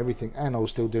in everything, and I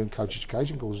was still doing coach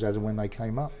education courses as and when they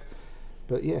came up.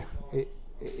 But yeah, it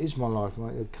is my life.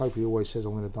 Copey always says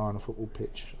I'm going to die on a football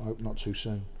pitch. I hope not too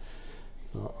soon.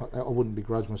 But I wouldn't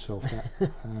begrudge myself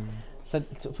that. So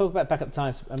talk about back at the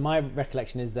time. My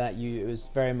recollection is that it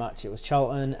was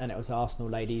Charlton and it was Arsenal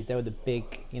Ladies. They were the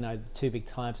big, the 2 big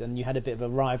times, and you had a bit of a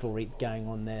rivalry going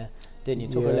on there, didn't you?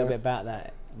 Talk a little bit about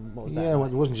that. What was that like? Well,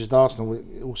 it wasn't just Arsenal.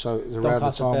 It was around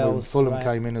the time when Fulham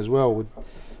came in as well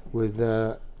with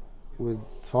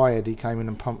Fayed. He came in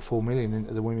and pumped 4 million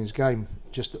into the women's game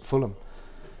just at Fulham.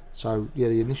 So yeah,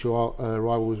 the initial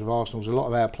rivalries of Arsenal. A lot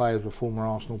of our players were former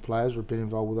Arsenal players who had been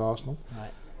involved with Arsenal.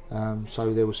 Right.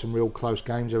 So there were some real close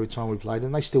games every time we played,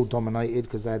 and they still dominated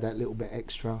because they had that little bit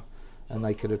extra, and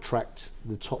they could attract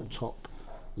the top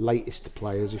latest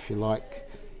players, if you like,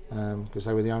 because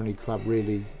they were the only club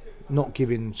really not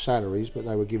giving salaries, but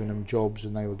they were giving them jobs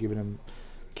and they were giving them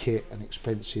kit and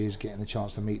expenses, getting the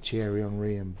chance to meet Thierry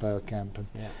Henry and Bergkamp, and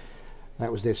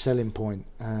that was their selling point.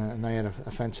 And they had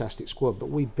a fantastic squad, but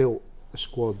we built a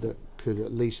squad that could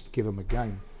at least give them a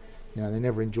game. You know, they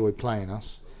never enjoyed playing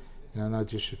us. You know, no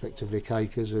disrespect to Vic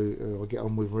Akers, who I get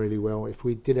on with really well. If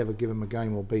we did ever give them a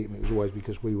game or beat them, it was always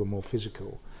because we were more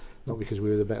physical, not because we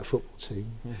were the better football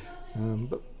team.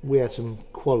 But we had some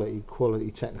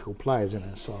quality technical players in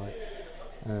our side,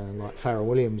 like Farrell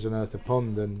Williams and Eartha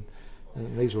Pond, and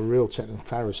these were real technical.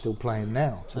 Farrell's still playing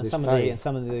now to this day. And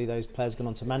some of those players gone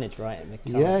on to manage, right?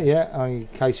 In the I mean,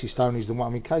 Casey Stoney's the one. I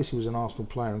mean, Casey was an Arsenal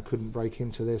player and couldn't break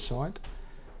into their side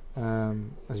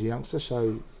as a youngster.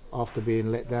 So after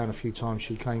being let down a few times,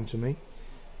 she came to me.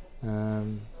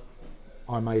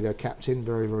 I made her captain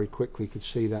very, very quickly. Could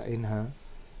see that in her.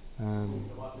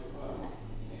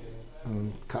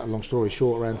 Cut a long story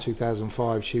short, around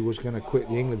 2005 she was going to quit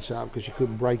the England setup because she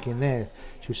couldn't break in there.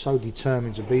 She was so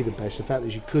determined to be the best. The fact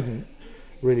that she couldn't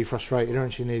really frustrated her,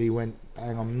 and she nearly went,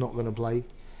 bang, I'm not going to play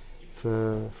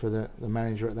for the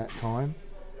manager at that time.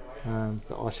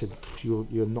 But I said, you're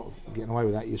not getting away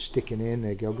with that, you're sticking in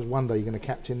there, girl, because one day you're going to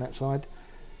captain that side.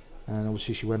 And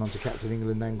obviously she went on to captain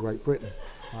England and Great Britain.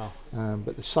 Wow.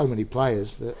 But there's so many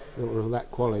players that were of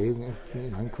that quality, you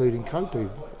know, including Kopu,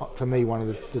 for me one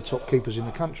of the top keepers in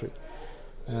the country.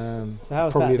 So how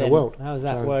was probably that in the world. How was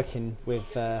that working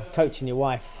with coaching your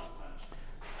wife?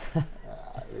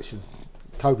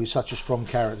 Kopu's such a strong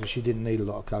character, she didn't need a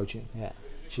lot of coaching. Yeah.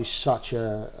 She's such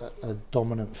a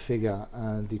dominant figure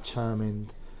and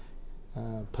determined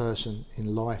person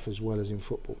in life as well as in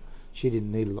football. She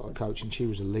didn't need a lot of coaching. She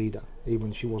was a leader,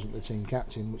 even if she wasn't the team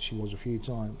captain, which she was a few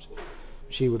times.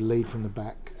 She would lead from the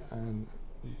back, and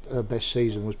her best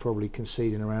season was probably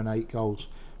conceding around 8 goals,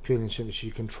 purely and simply she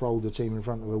controlled the team in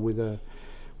front of her with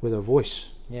her voice.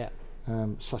 Yeah.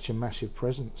 Such a massive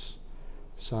presence.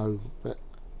 So, but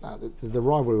the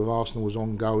rivalry with Arsenal was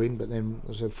ongoing. But then,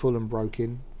 as I said, Fulham broke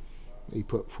in. He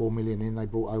put 4 million in. They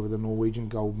brought over the Norwegian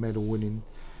gold medal winning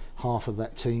half of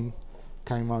that team.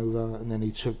 Came over, and then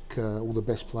he took all the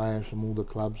best players from all the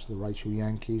clubs, the Rachel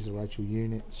Yankees, the Rachel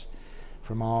Units,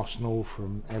 from Arsenal,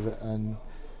 from Everton.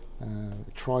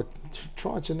 Tried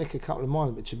to nick a couple of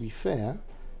mine, but to be fair,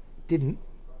 didn't.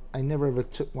 They never ever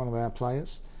took one of our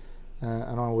players,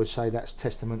 and I always say that's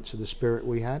testament to the spirit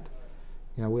we had.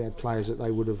 You know, we had players that they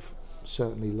would have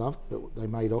certainly loved, but they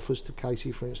made offers to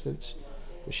Casey, for instance,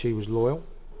 but she was loyal.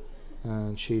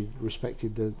 And she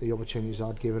respected the opportunities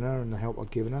I'd given her and the help I'd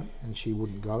given her, and she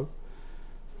wouldn't go.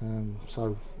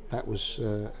 So that was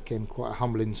again quite a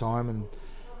humbling time,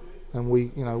 and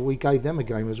we gave them a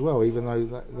game as well, even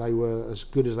though they were as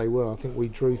good as they were. I think we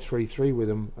drew 3-3 with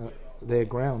them at their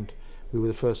ground. We were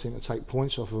the first thing to take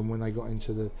points off of them when they got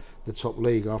into the top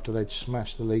league after they'd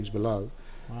smashed the leagues below.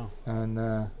 Wow. And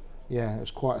it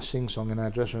was quite a sing-song in our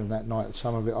dressing room that night.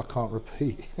 Some of it I can't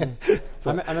repeat. I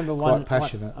remember quite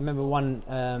passionate. I remember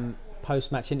one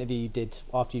post-match interview you did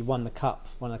after you won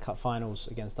one of the cup finals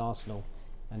against Arsenal,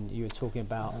 and you were talking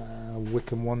about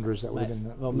Wycombe Wanderers. That would have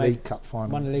been the League Cup final.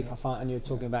 Won the League Cup final, and you were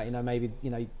talking about maybe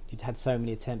you'd had so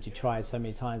many attempts, you tried so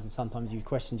many times, and sometimes you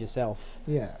questioned yourself.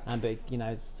 Yeah. But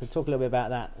to talk a little bit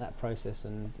about that process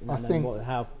and I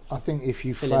think if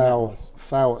you fail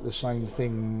at the same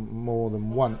thing more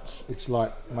than once, it's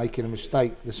like making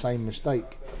the same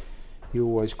mistake. You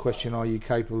always question: are you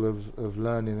capable of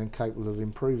learning and capable of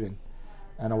improving?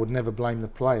 And I would never blame the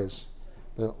players.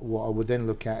 But what I would then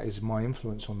look at is my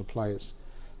influence on the players.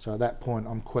 So at that point,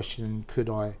 I'm questioning: could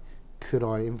I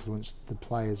influence the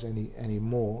players any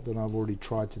more than I've already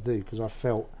tried to do? Because I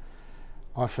felt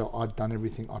I'd done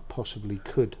everything I possibly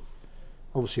could.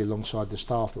 Obviously, alongside the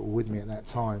staff that were with me at that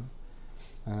time,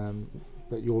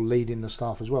 but you're leading the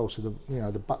staff as well. So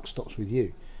the buck stops with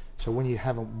you. So when you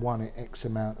haven't won it X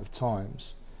amount of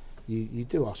times, you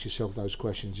do ask yourself those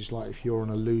questions. It's like if you're on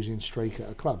a losing streak at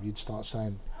a club, you'd start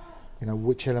saying,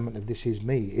 which element of this is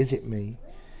me? Is it me?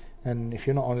 And if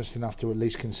you're not honest enough to at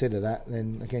least consider that,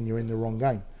 then again you're in the wrong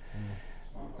game.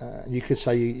 You could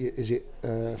say, is it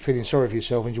feeling sorry for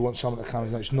yourself and you want someone to come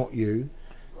and it's not you?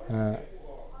 And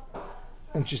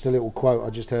just a little quote I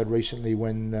just heard recently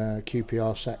when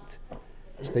QPR sacked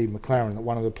Steve McLaren, that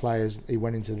one of the players, he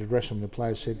went into the dressing room, the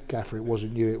players said, "Gaffer, it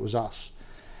wasn't you, it was us."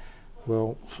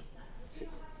 Well, it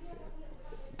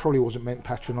probably wasn't meant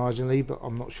patronisingly, but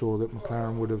I'm not sure that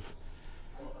McLaren would have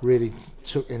really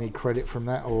took any credit from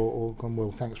that or gone,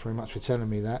 well, thanks very much for telling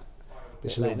me that.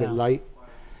 It's a little bit late.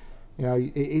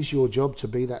 It is your job to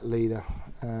be that leader,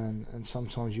 and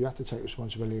sometimes you have to take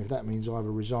responsibility. If that means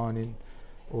either resigning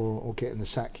or getting the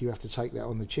sack, you have to take that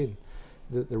on the chin.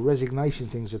 The resignation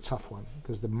thing's a tough one,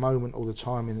 because the moment or the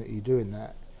timing that you're doing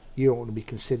that, you don't want to be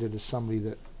considered as somebody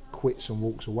that quits and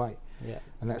walks away. Yeah.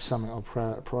 And that's something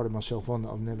I've prided myself on, that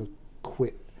I've never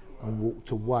quit and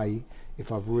walked away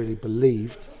if I've really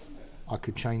believed I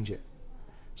could change it.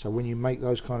 So when you make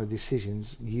those kind of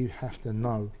decisions, you have to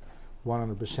know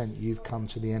 100% you've come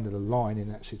to the end of the line in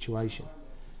that situation.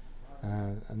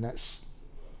 And that's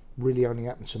really only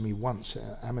happened to me once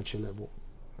at amateur level,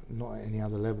 not at any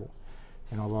other level.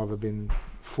 And I've either been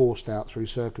forced out through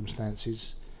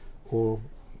circumstances, or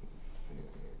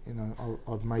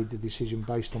I've made the decision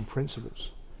based on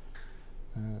principles.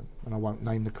 And I won't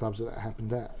name the clubs that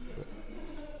happened at.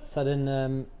 So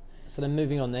then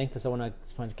moving on then, because I want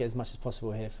to try to get as much as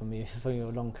possible here from you from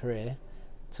your long career.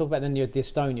 Talk about then the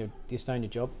Estonia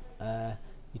job.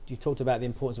 You talked about the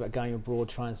importance about going abroad,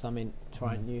 trying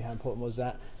new. How important was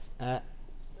that?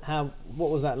 What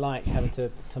was that like, having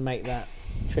to make that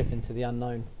trip into the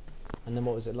unknown, and then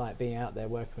what was it like being out there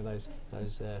working with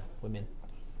those women?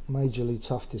 Majorly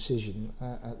tough decision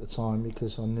at the time,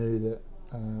 because I knew that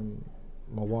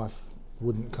my wife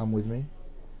wouldn't come with me.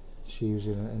 She was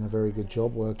in a very good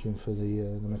job working for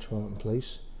the Metropolitan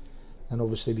Police, and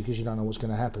obviously because you don't know what's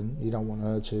going to happen, you don't want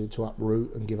her to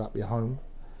uproot and give up your home.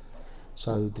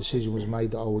 So the decision was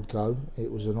made that I would go.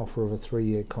 It was an offer of a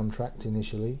 3-year contract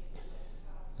initially.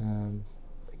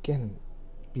 Again,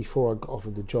 before I got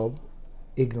offered the job,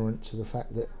 ignorant to the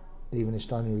fact that even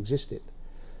Estonia existed.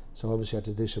 So obviously I had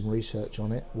to do some research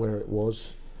on it, where it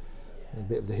was, a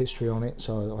bit of the history on it,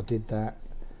 so I did that.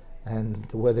 And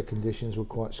the weather conditions were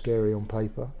quite scary on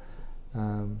paper,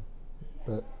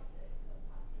 but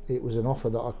it was an offer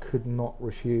that I could not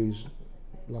refuse,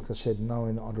 like I said,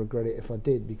 knowing that I'd regret it if I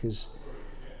did, because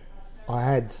I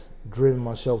had driven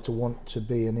myself to want to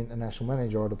be an international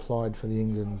manager. I'd applied for the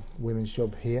England women's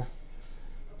job here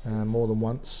more than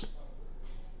once,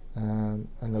 and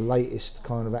the latest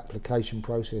kind of application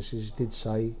processes did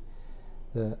say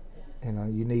that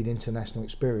you need international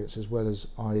experience as well as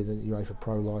the UEFA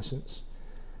Pro licence.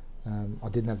 I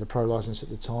didn't have the Pro licence at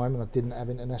the time, and I didn't have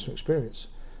international experience.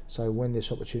 So when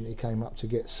this opportunity came up to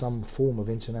get some form of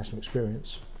international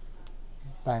experience,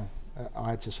 bang,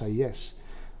 I had to say yes.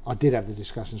 I did have the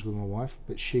discussions with my wife,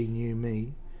 but she knew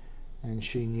me and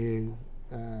she knew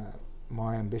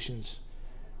my ambitions.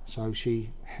 So she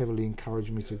heavily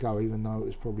encouraged me to go, even though it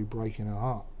was probably breaking her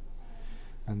heart.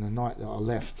 And the night that I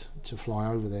left to fly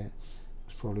over there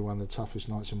was probably one of the toughest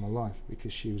nights in my life,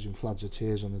 because she was in floods of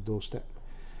tears on the doorstep.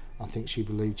 I think she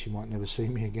believed she might never see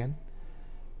me again,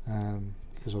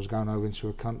 because I was going over into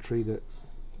a country that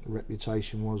the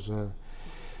reputation was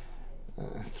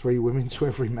 3 women to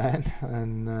every man,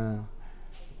 and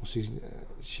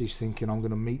she's thinking I'm going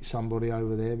to meet somebody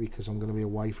over there because I'm going to be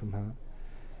away from her.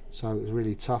 So it was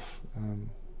really tough.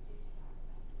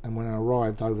 And when I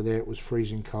arrived over there, it was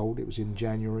freezing cold. It was in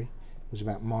January. It was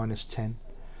about -10.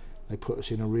 They put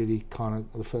us in a really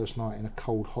the first night in a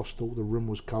cold hostel. The room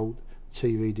was cold.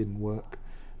 TV didn't work.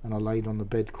 And I laid on the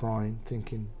bed crying,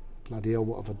 thinking, bloody hell,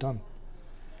 what have I done?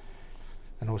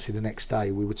 And obviously the next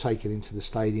day we were taken into the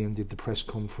stadium, did the press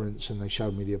conference, and they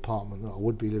showed me the apartment that I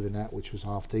would be living at, which was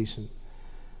half decent.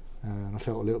 And I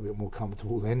felt a little bit more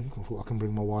comfortable then. I thought I can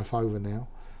bring my wife over now.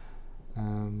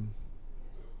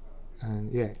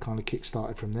 And yeah, it kind of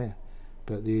kick-started from there.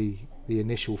 But the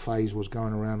initial phase was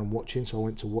going around and watching, so I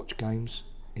went to watch games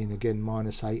in, again,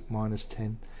 -8,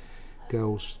 -10.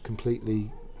 Girls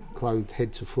completely clothed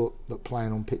head to foot, but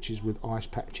playing on pitches with ice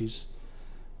patches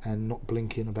and not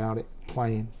blinking about it,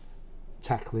 playing,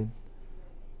 tackling,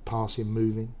 passing,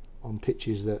 moving on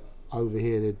pitches that over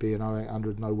here there'd be an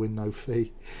 0800 no win no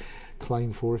fee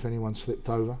claim for if anyone slipped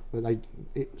over. But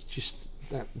it was just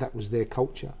that was their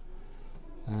culture.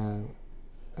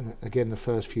 And again, the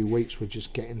first few weeks were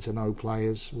just getting to know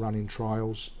players, running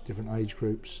trials, different age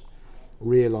groups,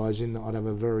 realising that I'd have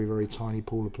a very, very tiny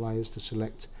pool of players to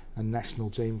select a national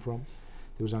team from.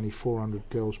 There was only 400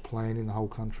 girls playing in the whole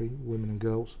country, women and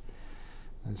girls.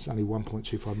 And it's only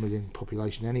 1.25 million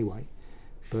population anyway.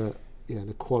 But yeah,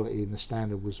 the quality and the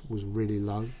standard was really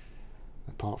low,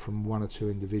 apart from 1 or 2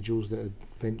 individuals that had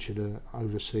ventured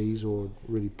overseas or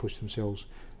really pushed themselves.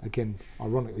 Again,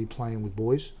 ironically, playing with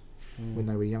boys when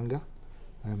they were younger,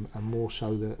 and more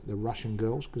so the Russian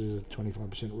girls, because there's a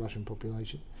 25% Russian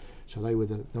population. So they were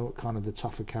the kind of the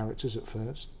tougher characters at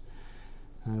first.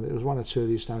 It was 1 or 2 of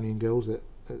the Estonian girls that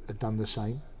had done the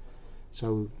same.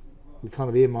 So we kind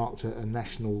of earmarked a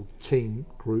national team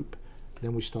group.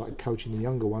 Then we started coaching the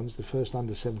younger ones. The first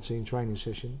under-17 training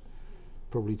session,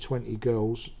 probably 20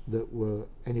 girls that were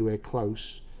anywhere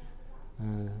close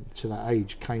to that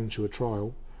age came to a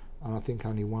trial, and I think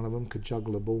only one of them could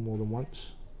juggle a ball more than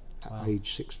once at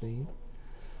age 16.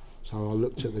 So I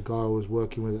looked at the guy I was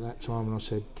working with at that time and I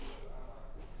said,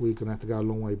 we're going to have to go a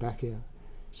long way back here.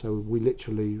 So we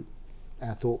literally,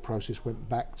 our thought process went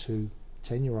back to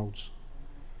 10-year-olds,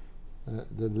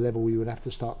 the level we would have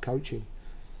to start coaching.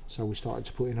 So we started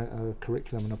to put in a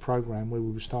curriculum and a program where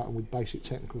we were starting with basic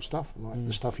technical stuff, like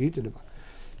the stuff you did.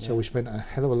 So we spent a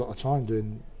hell of a lot of time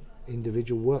doing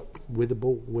individual work with the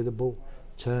ball,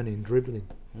 turning, dribbling,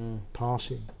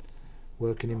 passing,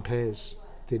 working in pairs.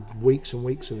 Did weeks and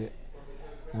weeks of it,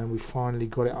 and we finally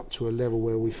got it up to a level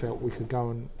where we felt we could go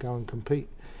and compete.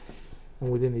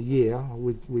 And within a year,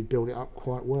 we built it up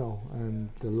quite well. And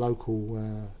the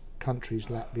local countries,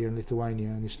 Latvia and Lithuania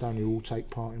and Estonia, all take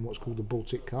part in what's called the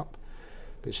Baltic Cup.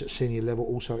 But it's at senior level,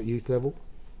 also at youth level.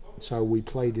 So we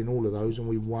played in all of those, and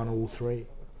we won all three,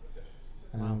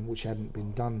 which hadn't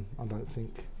been done, I don't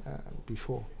think,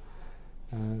 before.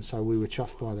 So we were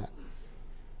chuffed by that.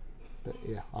 But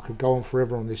yeah, I could go on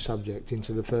forever on this subject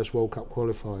into the first World Cup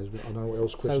qualifiers, but I don't know what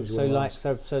else questions you want to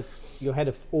ask. So you're head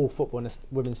of all football,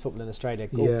 women's football in Australia,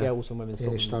 all girls and women's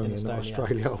football in Estonia. Not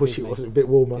Australia. I wish it was a bit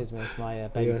warmer. It's my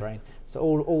baby brain. So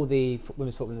all the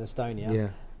women's football in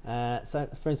Estonia. Yeah. So,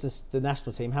 for instance, the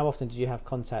national team. How often did you have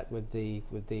contact with the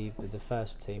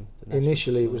first team?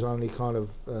 Initially, it was only kind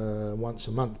of once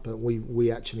a month, but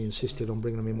we actually insisted on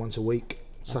bringing them in once a week.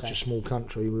 Such a small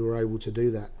country, we were able to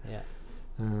do that. Yeah.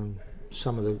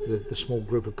 Some of the small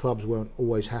group of clubs weren't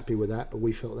always happy with that, but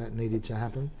we felt that needed to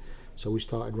happen. So we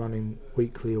started running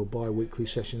weekly or bi-weekly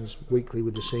sessions, weekly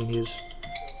with the seniors.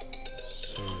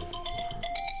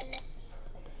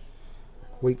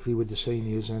 Weekly with the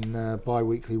seniors and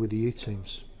bi-weekly with the youth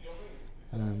teams.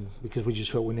 Because we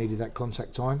just felt we needed that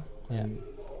contact time. And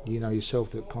you know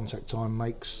yourself that contact time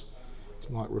makes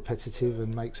like repetitive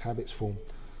and makes habits form.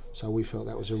 So we felt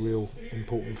that was a real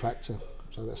important factor.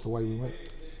 So that's the way we went.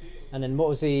 And then what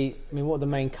were the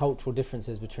main cultural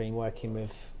differences between working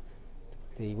with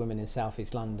the women in South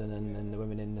East London and the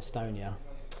women in Estonia?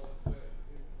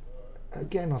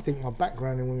 Again, I think my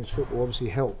background in women's football obviously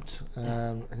helped,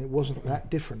 and it wasn't that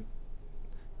different.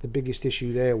 The biggest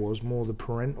issue there was more the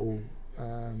parental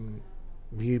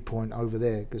viewpoint over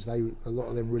there, because a lot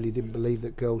of them really didn't believe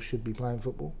that girls should be playing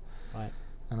football. Right.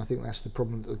 And I think that's the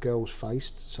problem that the girls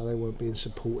faced, so they weren't being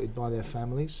supported by their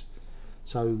families.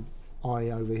 So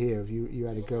over here, if you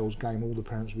had a girls' game, all the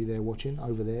parents would be there watching.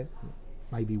 Over there,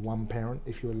 maybe one parent,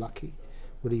 if you were lucky,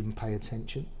 would even pay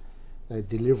attention. They'd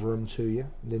deliver them to you,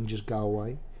 and then just go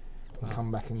away and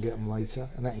come back and get them later.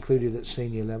 And that included at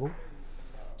senior level.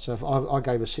 So if I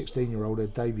gave a 16-year-old a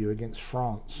debut against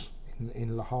France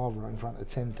in Le Havre in front of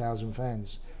 10,000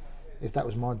 fans, if that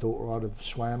was my daughter, I'd have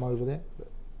swam over there. But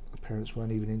the parents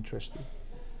weren't even interested.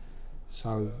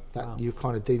 So that you're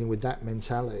kind of dealing with that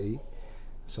mentality.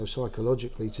 So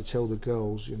psychologically, to tell the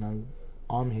girls, you know,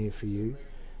 I'm here for you,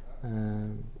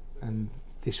 and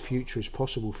this future is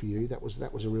possible for you. That was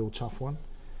a real tough one.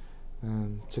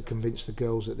 To convince the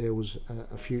girls that there was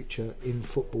a future in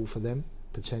football for them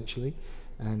potentially,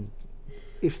 and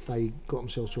if they got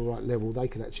themselves to the right level, they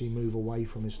could actually move away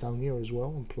from Estonia as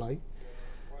well and play.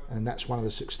 And that's one of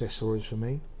the success stories for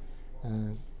me.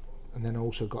 And then I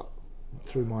also got,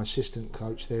 through my assistant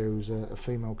coach there, who was a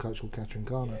female coach called Catherine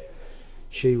Garner.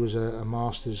 She was a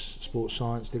master's sports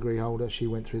science degree holder. She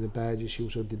went through the badges. She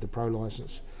also did the pro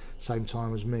licence, same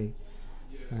time as me.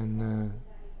 And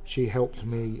she helped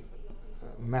me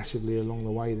massively along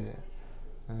the way there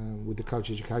with the coach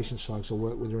education side, so I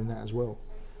worked with her in that as well.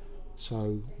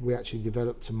 So we actually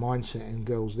developed a mindset in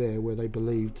girls there where they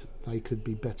believed they could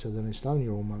be better than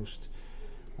Estonia almost.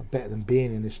 Better than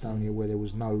being in Estonia where there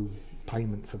was no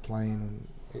payment for playing and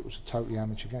it was a totally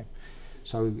amateur game.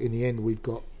 So in the end we've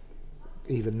got,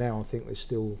 even now I think there's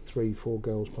still 3-4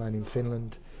 girls playing in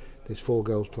Finland, there's 4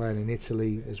 girls playing in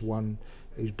Italy, there's one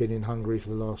who's been in Hungary for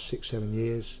the last 6-7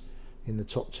 years in the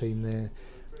top team there.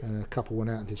 A couple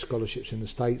went out and did scholarships in the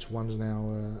States. One's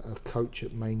now a coach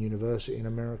at Maine University in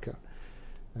America,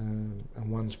 and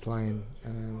one's playing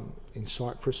in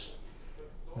Cyprus,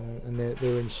 and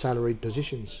they're in salaried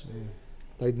positions.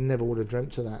 They never would have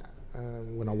dreamt of that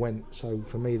when I went. So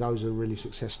for me, those are really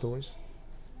success stories.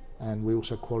 And we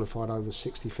also qualified over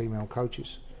 60 female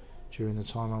coaches during the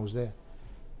time I was there.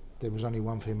 There was only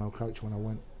one female coach when I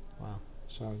went. Wow.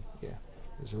 So yeah,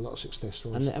 there's a lot of success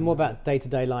stories. And what about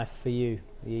day-to-day life for you?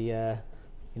 The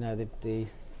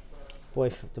boy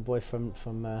from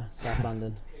South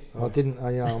London. I didn't.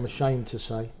 I'm ashamed to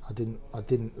say I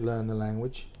didn't learn the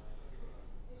language.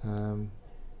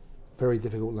 Very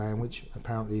difficult language.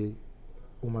 Apparently,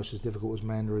 almost as difficult as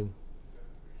Mandarin.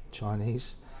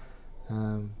 Chinese.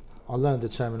 I learned the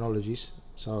terminologies,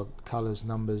 so colours,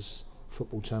 numbers,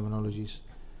 football terminologies.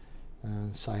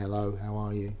 Say hello, how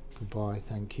are you, goodbye,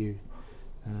 thank you,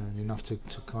 enough to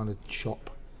kind of shop.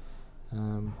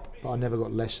 But I never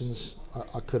got lessons.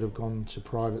 I could have gone to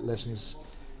private lessons.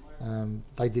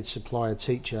 They did supply a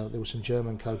teacher. There were some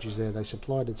German coaches there. They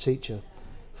supplied a teacher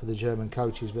for the German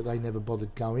coaches, but they never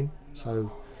bothered going.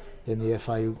 So then the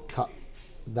FA cut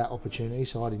that opportunity,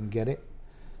 so I didn't get it.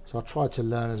 So I tried to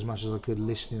learn as much as I could,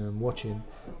 listening and watching.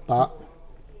 But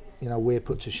we're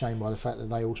put to shame by the fact that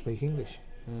they all speak English.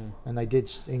 And they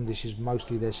did. English is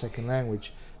mostly their second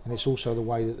language, and it's also the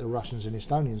way that the Russians and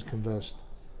Estonians conversed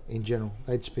in general.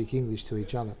 They'd speak English to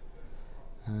each other,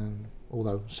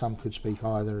 although some could speak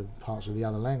either parts of the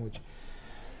other language.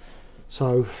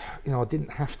 So I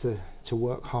didn't have to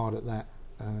work hard at that,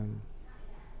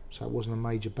 so it wasn't a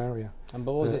major barrier. And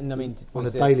but what was it? I mean, on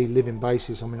a daily living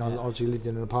basis, I obviously lived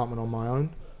in an apartment on my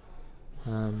own.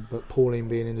 But Pauline,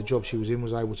 being in the job she was in,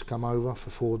 was able to come over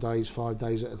for 4 days, 5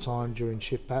 days at a time during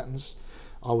shift patterns.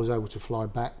 I was able to fly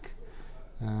back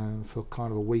for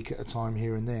kind of a week at a time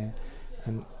here and there.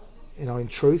 And in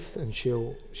truth, and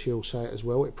she'll say it as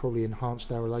well, it probably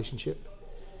enhanced our relationship,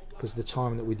 because the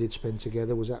time that we did spend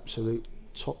together was absolute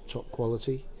top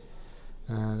quality.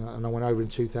 And I went over in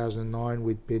 2009.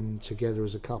 We'd been together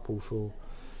as a couple for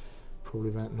probably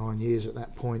about 9 years at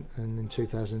that point, and in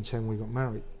 2010 we got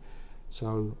married.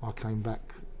 So I came back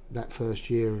that first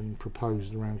year and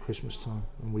proposed around Christmas time,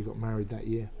 and we got married that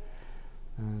year.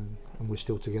 And we're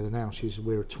still together now.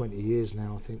 We're 20 years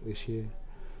now, I think, this year.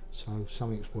 So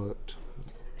something's worked.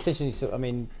 Essentially, so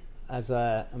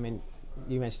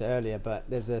you mentioned it earlier, but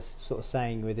there's a sort of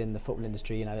saying within the football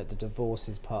industry, that the divorce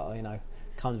is part,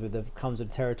 comes with the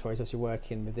territory, especially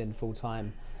working within full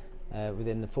time.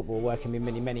 Within the football, working with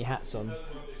many hats on.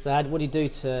 So what do you do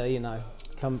to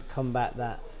combat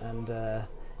that and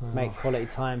make quality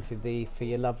time for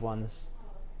your loved ones?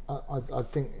 I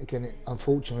think again,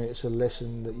 unfortunately, it's a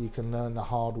lesson that you can learn the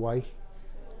hard way,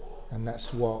 and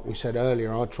that's what we said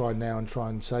earlier. I try now and try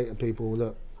and say to people,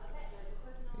 look,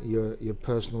 your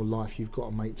personal life, you've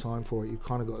got to make time for it. You've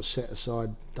kind of got to set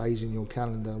aside days in your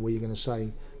calendar where you're going to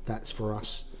say, that's for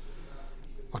us.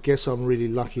 I guess I'm really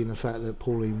lucky in the fact that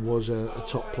Pauline was a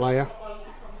top player.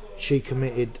 She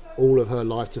committed all of her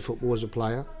life to football as a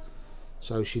player,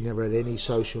 so she never had any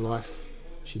social life.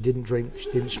 She didn't drink,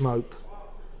 she didn't smoke,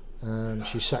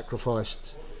 she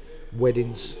sacrificed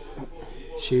weddings.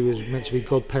 She was meant to be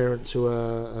godparent to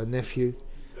a nephew,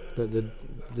 but the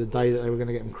day that they were going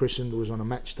to get him christened was on a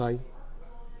match day.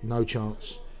 No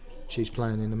chance. She's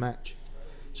playing in the match.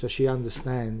 So she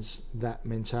understands that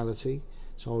mentality.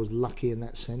 So I was lucky in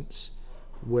that sense.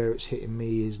 Where it's hitting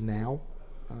me is now,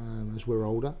 as we're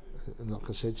older, and like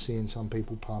I said, seeing some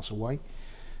people pass away,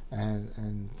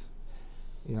 and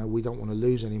we don't want to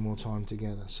lose any more time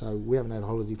together. So we haven't had a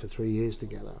holiday for 3 years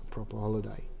together, a proper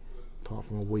holiday, apart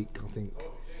from a week, I think.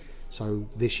 So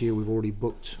this year we've already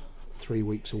booked 3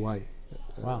 weeks away.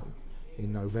 Wow.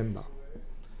 In November,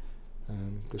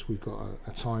 because we've got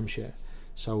a timeshare.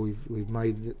 So we've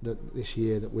made that this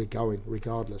year that we're going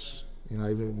regardless. Even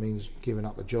if it means giving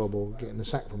up a job or getting the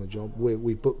sack from a job,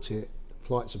 we booked it.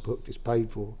 Flights are booked. It's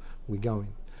paid for. We're going.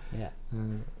 Yeah.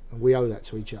 And we owe that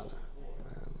to each other.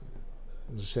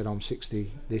 As I said, I'm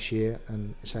 60 this year,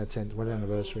 and it's our 10th wedding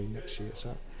anniversary next year.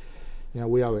 So,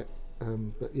 we owe it.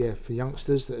 But yeah, for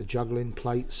youngsters that are juggling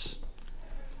plates,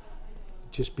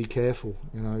 just be careful.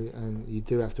 And you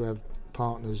do have to have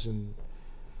partners and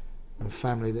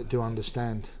family that do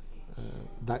understand.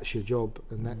 That's your job,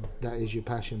 and that is your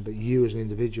passion, but you as an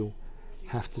individual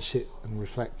have to sit and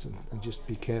reflect and just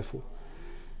be careful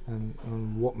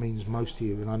and what means most to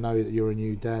you. And I know that you're a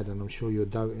new dad, and I'm sure you're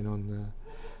doting on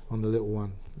the little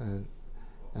one, and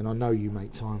I know you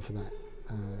make time for that,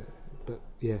 but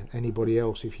yeah, anybody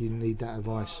else, if you need that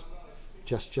advice,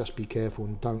 just be careful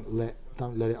and don't let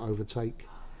it overtake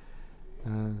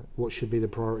what should be the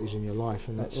priorities in your life,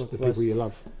 and that's the people you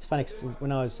love. It's funny, 'cause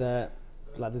when I was the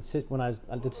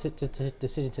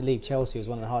decision to leave Chelsea was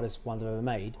one of the hardest ones I've ever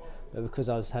made, but because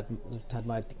I had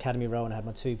my academy role and I had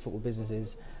my 2 football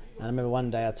businesses, and I remember one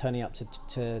day I turning up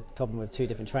to Cobham with 2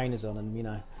 different trainers on,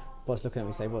 and boss looking at me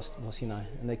and say, what's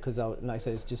and because like I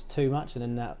said, it's just too much, and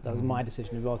then that was my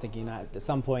decision as well, thinking at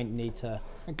some point you need to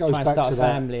try and start a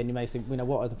family, and you may think,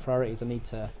 what are the priorities I need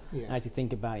to actually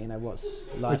think about, what's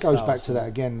lifestyle. It goes back to that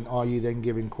again. Are you then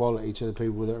giving quality to the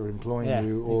people that are employing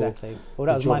you, or exactly. Well,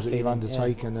 that the was jobs my that you've feeling,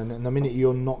 undertaken? And the minute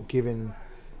you're not giving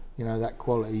that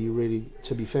quality, you really,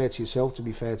 to be fair to yourself, to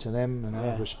be fair to them, and out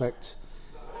of respect,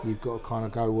 you've got to kind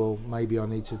of go, well, maybe I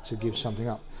need to give something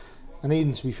up. And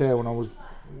even to be fair, when I was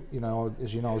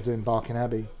as you know, I was doing Barking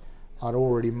Abbey. I'd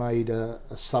already made a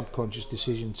subconscious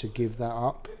decision to give that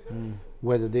up,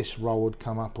 whether this role would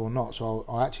come up or not. So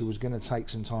I actually was going to take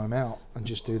some time out and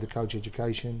just do the coach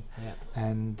education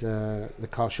and the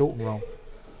Charlton role,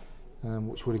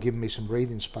 which would have given me some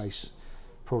breathing space.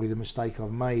 Probably the mistake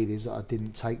I've made is that I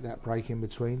didn't take that break in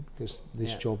between, because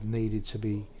this job needed to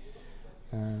be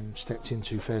stepped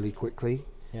into fairly quickly.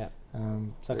 Yeah.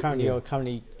 So currently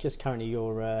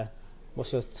you're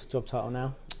what's your job title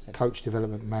now? Coach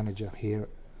Development Manager here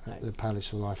at the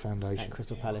Palace of Life Foundation. At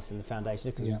Crystal Palace and the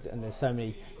Foundation. And there's so many.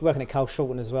 You're working at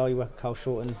Charlton as well. You work at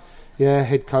Charlton. Yeah,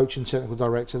 head coach and technical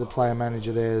director. The player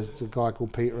manager there is a guy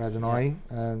called Peter Adonai.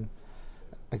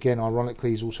 Again,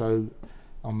 ironically,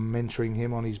 I'm mentoring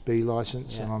him on his B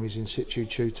licence, and I'm his in situ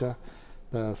tutor.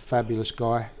 A fabulous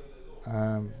guy,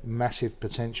 massive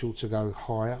potential to go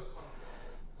higher.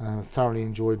 Thoroughly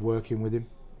enjoyed working with him.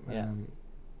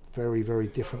 Very, very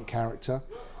different character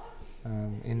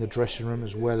in the dressing room,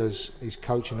 as well as his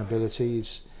coaching ability.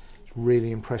 It's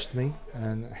really impressed me,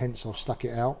 and hence I've stuck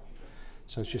it out.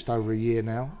 So it's just over a year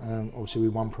now. Obviously we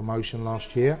won promotion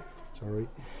last year,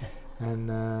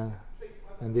 and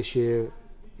this year,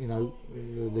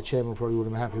 the chairman probably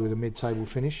wouldn't be happy with a mid-table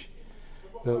finish,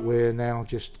 but we're now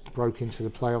just broke into the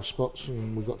playoff spots,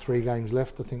 and we've got 3 games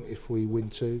left. I think if we win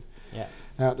 2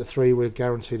 out of 3, we're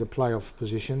guaranteed a playoff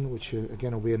position, which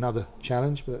again will be another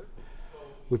challenge, but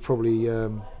we probably I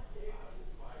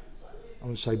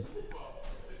wouldn't say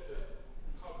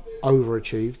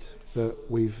overachieved, but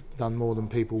we've done more than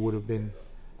people would have been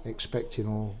expecting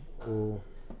or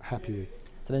happy with.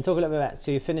 So then talk a little bit about,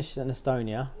 so you finished in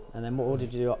Estonia, and then what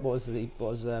did you do? What was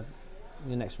your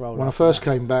next role? When I first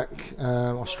came back,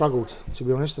 I struggled, to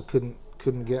be honest. I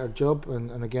couldn't get a job,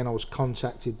 and again I was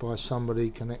contacted by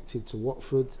somebody connected to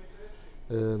Watford.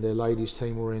 Their ladies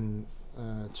team were in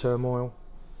turmoil.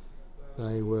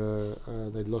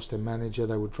 They'd lost their manager.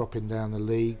 They were dropping down the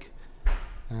league,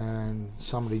 and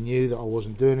somebody knew that I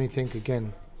wasn't doing anything.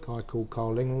 Again, a guy called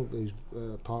Carl Lingle, who's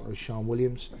partner of Sean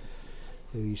Williams,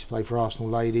 who used to play for Arsenal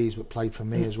Ladies but played for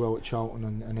me as well at Charlton,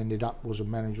 and ended up was a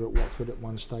manager at Watford at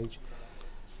one stage.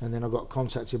 And then I got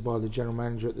contacted by the general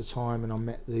manager at the time, and I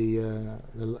met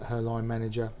her line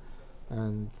manager,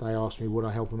 and they asked me would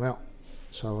I help them out.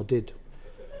 So I did,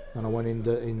 and I went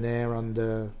in there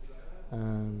under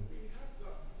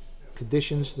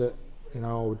conditions that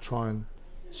I would try and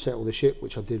settle the ship,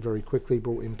 which I did very quickly.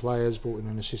 Brought in players, brought in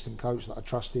an assistant coach that I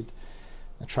trusted,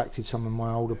 attracted some of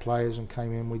my older players, and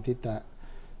came in. We did that,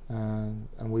 and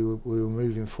we were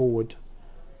moving forward.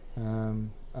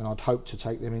 And I'd hoped to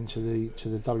take them into the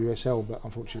WSL, but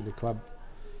unfortunately the club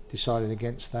decided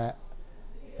against that.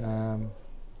 And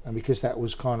because that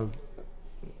was kind of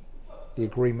the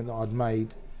agreement that I'd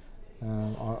made,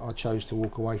 I chose to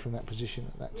walk away from that position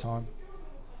at that time.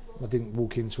 I didn't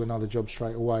walk into another job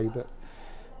straight away, but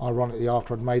ironically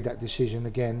after I'd made that decision,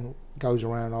 again, goes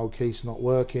around, Keith's not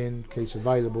working, Keith's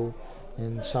available,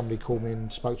 and somebody called me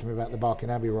and spoke to me about the Barking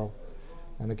Abbey role.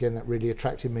 And again, that really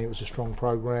attracted me. It was a strong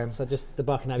programme. So just the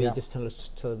Barking Abbey, just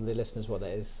tell the listeners what that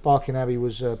is. Barking Abbey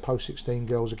was a post-16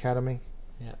 girls academy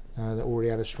that already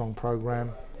had a strong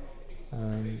programme.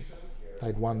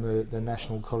 They'd won the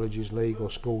National Colleges League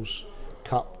or Schools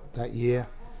Cup that year.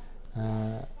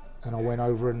 And I went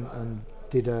over and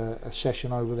did a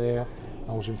session over there.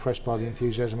 I was impressed by the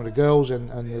enthusiasm of the girls and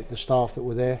the staff that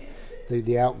were there.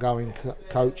 The outgoing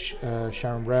coach,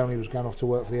 Sharon Brown, who was going off to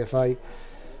work for the FA,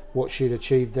 what she'd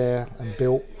achieved there and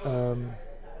built, and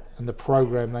the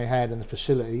programme they had and the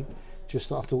facility, I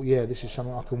thought, this is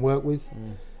something I can work with.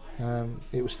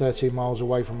 It was 13 miles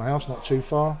away from my house, not too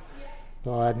far,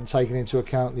 but I hadn't taken into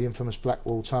account the infamous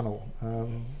Blackwall Tunnel.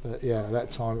 But at that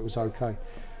time it was okay.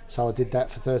 So I did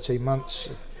that for 13 months.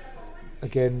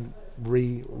 Again,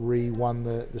 won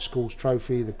the schools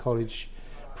trophy, the college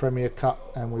Premier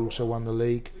Cup, and we also won the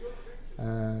league.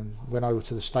 Went over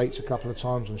to the States a couple of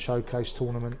times on showcase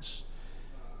tournaments.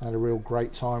 Had a real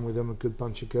great time with them, a good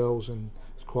bunch of girls, and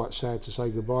it's quite sad to say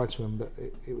goodbye to them, but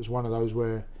it was one of those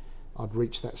where I'd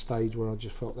reached that stage where I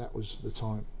just felt that was the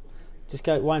time. Just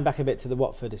wind back a bit to the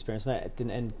Watford experience. No, it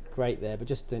didn't end great there, but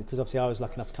just because obviously I was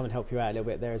lucky enough to come and help you out a little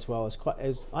bit there as well.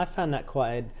 I found that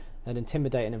quite an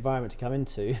intimidating environment to come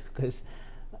into, because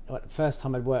first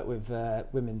time I'd worked with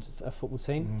women's football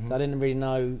team, so I didn't really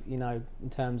know, in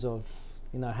terms of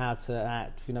you know, how to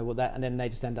act, you know, what that, and then they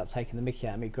just end up taking the mickey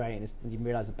out of me. Great, and you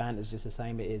realise the banter's just the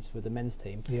same it is with the men's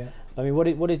team. Yeah. I mean, what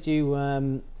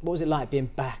was it like being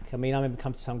back? I mean, I remember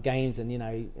coming to some games, and you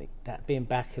know, that being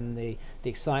back and the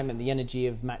excitement, the energy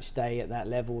of match day at that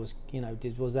level was, you know,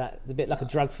 was that a bit like a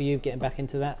drug for you getting back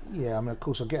into that? Yeah, I mean, of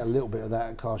course, I get a little bit of that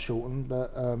at Charlton,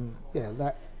 but yeah,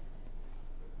 that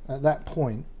at that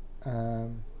point.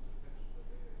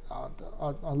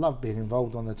 I love being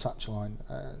involved on the touchline,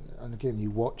 and again,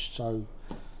 you watch. So,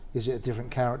 is it a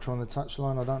different character on the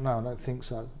touchline? I don't know. I don't think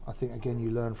so. I think again,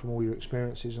 you learn from all your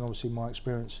experiences, and obviously, my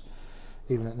experience,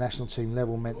 even at national team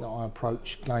level, meant that I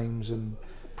approach games and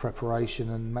preparation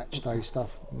and match day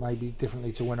stuff maybe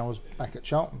differently to when I was back at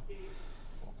Charlton.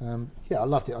 Yeah, I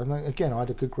loved it. Again, I had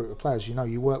a good group of players. You know,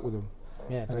 you work with them,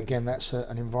 and again, that's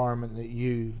an environment that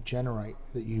you generate,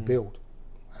 that you build.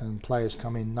 And players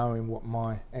come in knowing what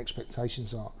my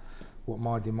expectations are, what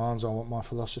my demands are, what my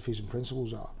philosophies and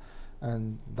principles are,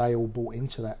 and they all bought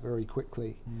into that very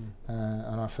quickly.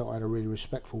 And I felt I had a really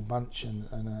respectful bunch and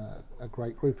a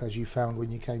great group, as you found when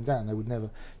you came down. They would never,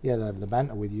 they'd have the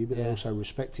banter with you, but they also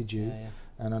respected you,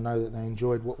 and I know that they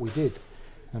enjoyed what we did.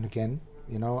 And again,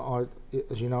 you know,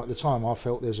 as you know, at the time, I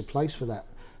felt there's a place for that.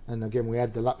 And again, we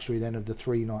had the luxury then of the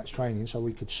 3 nights training, so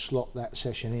we could slot that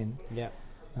session in. Yeah.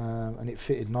 And it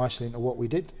fitted nicely into what we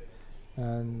did,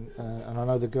 and I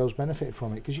know the girls benefited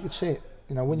from it, because you could see it.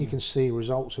 You know, when you can see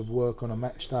results of work on a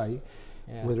match day,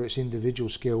 whether it's individual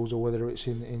skills or whether it's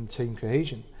in team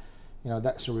cohesion, you know,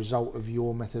 that's a result of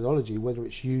your methodology, whether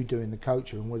it's you doing the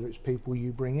coaching and whether it's people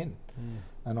you bring in.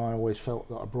 And I always felt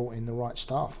that I brought in the right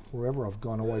staff. Wherever I've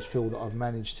gone, I always feel that I've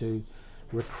managed to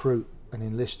recruit and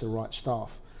enlist the right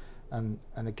staff. And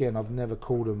again, I've never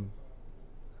called them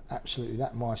absolutely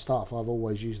that my staff. I've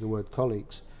always used the word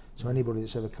colleagues. So anybody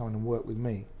that's ever come in and worked with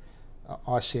me,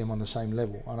 I see them on the same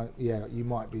level. I don't. Yeah, you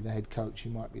might be the head coach,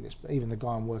 you might be this, but even the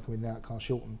guy I'm working with now at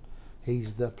Charlton,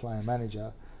 he's the player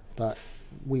manager, but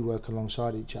we work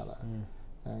alongside each other.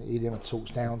 He never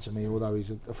talks down to me, although he's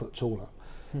a foot taller.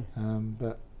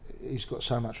 But he's got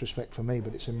so much respect for me.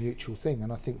 But it's a mutual thing,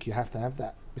 and I think you have to have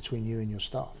that between you and your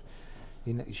staff.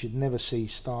 You should never see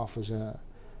staff as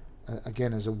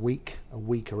as a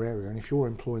weaker area, and if you're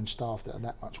employing staff that are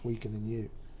that much weaker than you,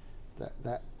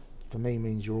 that for me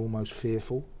means you're almost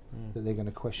fearful that they're going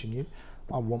to question you.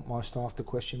 I want my staff to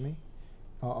question me.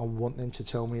 I want them to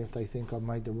tell me if they think I've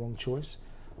made the wrong choice.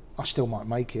 I still might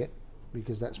make it,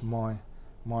 because that's my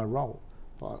role,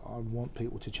 but I want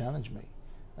people to challenge me,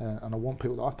 and I want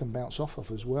people that I can bounce off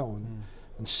of as well,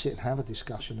 and sit and have a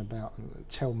discussion about and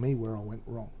tell me where I went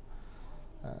wrong.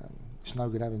 It's no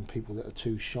good having people that are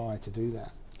too shy to do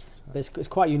that. But it's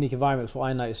quite a unique environment. Because what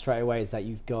I noticed straight away is that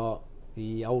you've got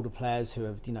the older players who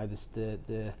have, you know, the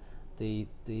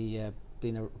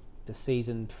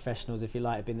seasoned professionals, if you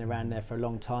like, have been around there for a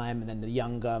long time, and then the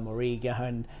younger, more eager,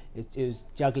 and it was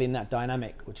juggling that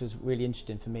dynamic, which was really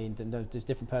interesting for me. And there's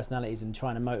different personalities and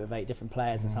trying to motivate different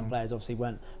players, and some players obviously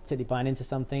weren't particularly buying into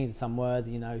some things, and some were.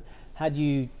 You know, how do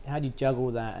you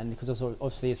juggle that? And because also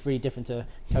obviously it's really different to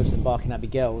coaching and Barking Abbey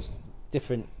girls,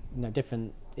 different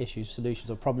issues, solutions,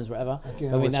 or problems, whatever.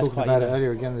 Again, we were talking about it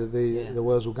earlier. Again, the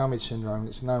Wurzel-Gummidge syndrome.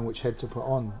 It's knowing which head to put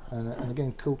on, and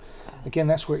again, cool. Again,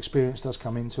 that's where experience does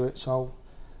come into it. So,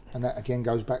 and that again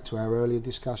goes back to our earlier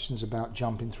discussions about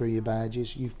jumping through your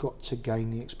badges. You've got to gain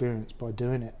the experience by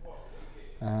doing it.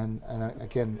 And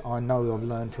again, I know I've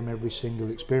learned from every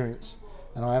single experience,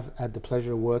 and I have had the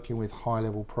pleasure of working with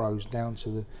high-level pros down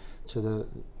to the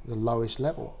lowest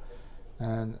level.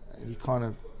 And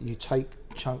you take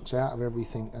chunks out of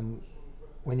everything, and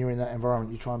when you're in that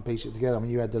environment, you try and piece it together. I mean,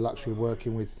 you had the luxury of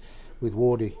working with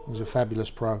Wardy, who's a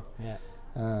fabulous pro,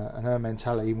 and her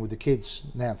mentality, even with the kids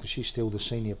now, because she's still the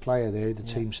senior player there, the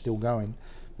team's still going,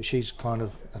 but she's kind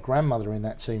of a grandmother in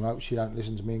that team. I hope she don't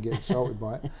listen to me and get insulted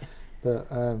by it, but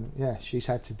she's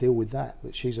had to deal with that.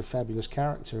 But she's a fabulous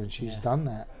character, and she's done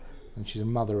that, and she's a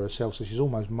mother herself, so she's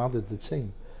almost mothered the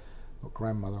team. Not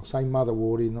grandmother. I'll say mother,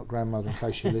 Wardy, not grandmother, in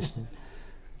case you're listening.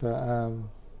 But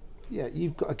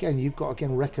you've got to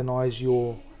recognise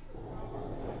your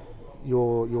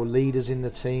leaders in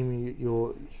the team.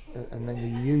 And then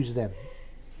you use them.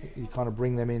 You kind of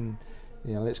bring them in.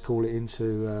 You know, let's call it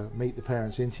into meet the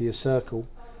parents, into your circle,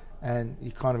 and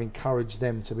you kind of encourage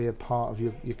them to be a part of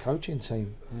your coaching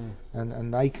team,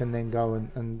 and they can then go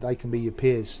and they can be your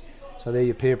peers. So they're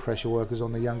your peer pressure workers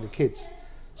on the younger kids.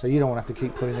 So you don't want to have to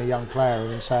keep putting a young player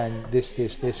in and saying this,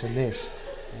 and this.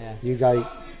 Yeah. You go,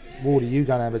 Wardy, you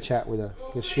go and have a chat with her,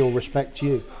 because she'll respect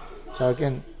you. So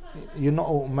again, you're not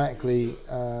automatically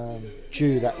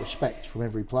due that respect from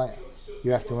every player.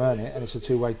 You have to earn it, and it's a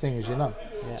two-way thing, as you know.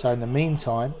 Yeah. So in the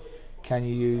meantime, can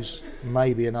you use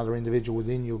maybe another individual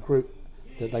within your group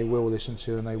that they will listen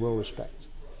to and they will respect?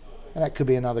 And that could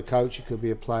be another coach, it could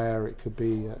be a player, it could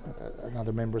be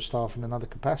another member of staff in another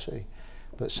capacity,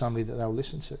 but somebody that they'll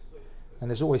listen to. And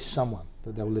there's always someone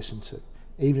that they'll listen to,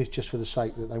 even if just for the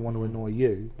sake that they want to annoy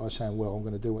you by saying, well, I'm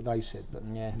going to do what they said, but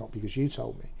not because you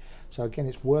told me. So again,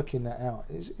 it's working that out.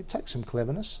 It takes some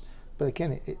cleverness, but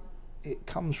again, it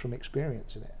comes from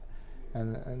experience in it.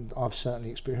 And I've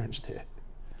certainly experienced it.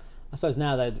 I suppose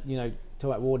now that,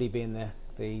 talk about Wardy being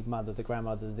the mother, the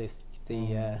grandmother,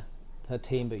 her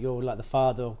team, but you're like the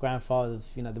father or grandfather of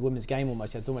the women's game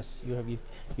almost. It's almost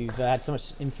you've had so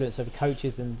much influence over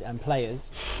coaches and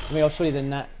players. I mean, surely then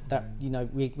that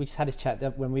we just had this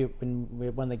chat when we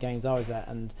won the games I was at,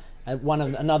 and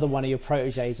another one of your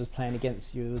proteges was playing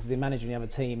against you, was the manager of the other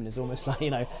team, and it's almost like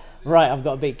right, I've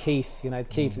got to beat Keith.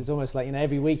 Keith. It's almost like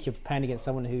every week you're playing against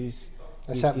someone who's.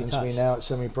 That's happening to me now at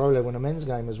semi-pro level in a men's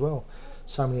game as well.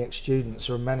 So many ex-students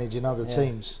are managing other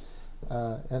teams.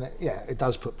 And it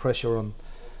does put pressure on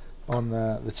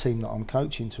the team that I'm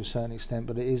coaching to a certain extent,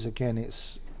 but it is, again,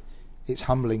 it's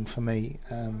humbling for me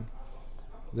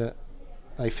that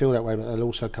they feel that way, but they'll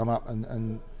also come up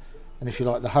and if you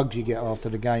like, the hugs you get after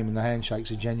the game and the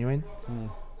handshakes are genuine,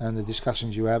 and the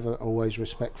discussions you have are always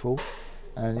respectful,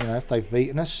 and if they've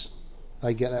beaten us,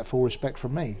 they get that full respect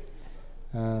from me,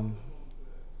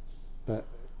 but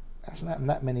it hasn't happened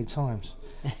that many times.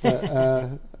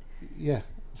 But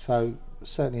so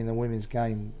certainly in the women's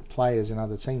game, players in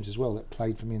other teams as well that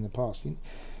played for me in the past, you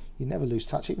never lose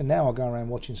touch. Even now I go around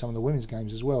watching some of the women's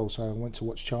games as well. So I went to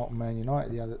watch Charlton Man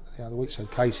United the other week. So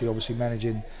Casey obviously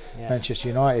managing Manchester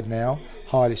United now,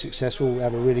 highly successful. We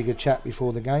have a really good chat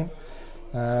before the game.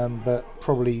 But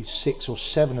probably 6 or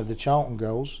 7 of the Charlton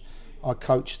girls I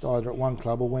coached either at one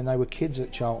club or when they were kids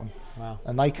at Charlton. Wow.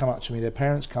 And they come up to me, their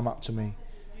parents come up to me.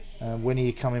 When are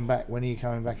you coming back? When are you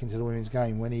coming back into the women's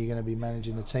game? When are you going to be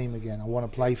managing the team again? I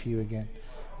want to play for you again.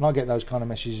 And I get those kind of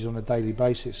messages on a daily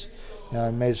basis.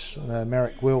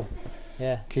 Merrick Will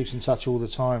keeps in touch all the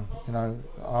time.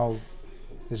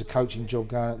 There's a coaching job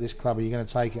going at this club. Are you going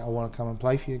to take it? I want to come and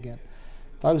play for you again.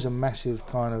 Those are massive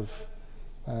kind of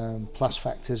plus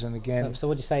factors. And again, so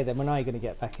what do you say then? When are you going to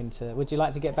get back into? Would you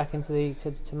like to get back into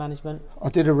to management? I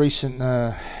did a recent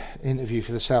interview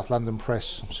for the South London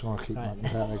Press. I'm sorry I keep writing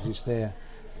about that, it's there.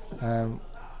 And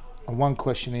one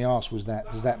question he asked was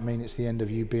does that mean it's the end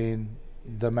of you being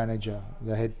the manager,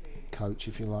 the head coach,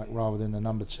 if you like, rather than the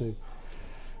number 2?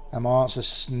 And my answer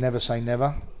is never say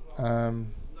never.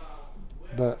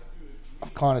 But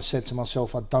I've kind of said to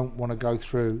myself, I don't want to go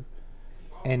through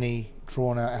any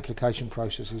drawn out application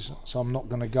processes, so I'm not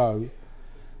going to go,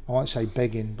 I won't say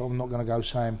begging, but I'm not going to go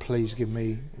saying please give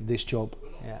me this job.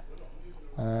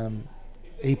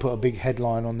 He put a big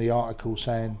headline on the article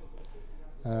saying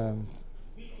that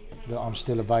I'm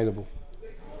still available,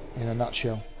 in a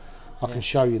nutshell. I can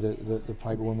show you the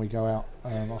paper when we go out.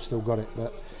 I've still got it,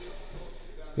 but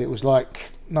it was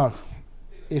like, no,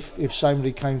 if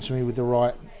somebody came to me with the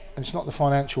right, and it's not the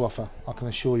financial offer, I can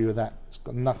assure you of that, it's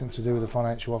got nothing to do with the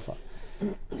financial offer,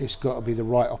 it's got to be the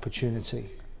right opportunity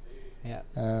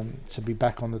to be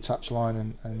back on the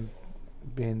touchline and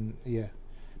being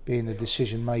the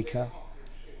decision maker.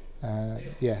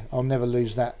 I'll never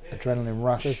lose that adrenaline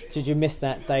rush. Did you miss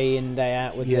that day in, day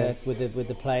out with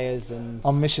the players? And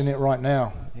I'm missing it right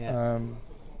now,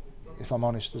 if I'm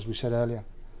honest, as we said earlier,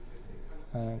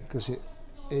 because it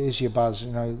is your buzz.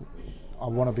 I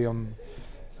want to be on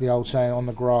the old saying, on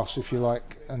the grass, if you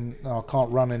like, and I can't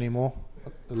run anymore.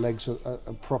 The legs are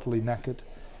properly knackered,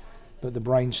 but the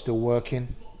brain's still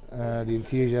working. The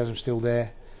enthusiasm's still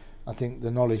there. I think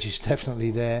the knowledge is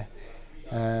definitely there.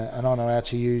 And I know how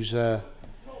to use the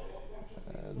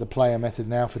player method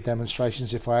now for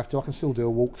demonstrations if I have to. I can still do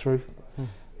a walkthrough.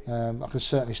 I can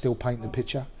certainly still paint the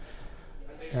picture.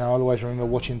 I'll always remember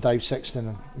watching Dave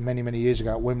Sexton many, many years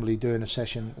ago at Wembley doing a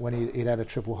session when he'd had a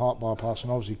triple heart bypass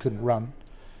and obviously couldn't run,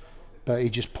 but he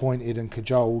just pointed and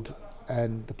cajoled,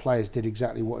 and the players did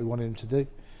exactly what he wanted him to do,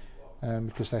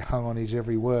 because they hung on his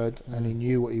every word and he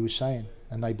knew what he was saying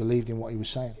and they believed in what he was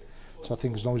saying. So I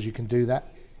think as long as you can do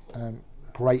that,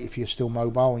 great if you're still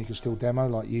mobile and you can still demo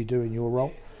like you do in your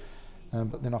role,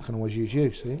 but then I can always use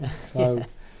you, see? So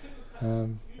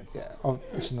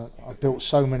I've built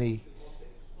so many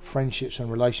friendships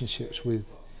and relationships with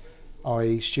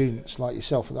i.e. students like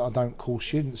yourself that I don't call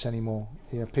students anymore.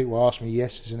 People ask me,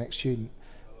 yes, as an ex-student,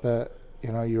 but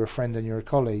you're a friend and you're a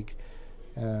colleague.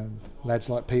 Lads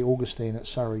like Pete Augustine at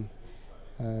Surrey,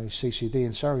 CCD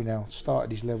in Surrey now,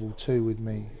 started his level 2 with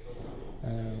me.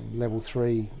 Level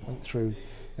 3 went through,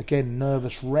 again,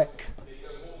 nervous wreck,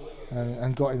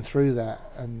 and got him through that.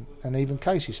 And even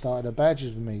Casey started her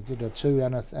badges with me, did a 2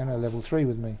 and a level 3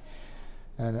 with me.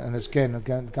 And again,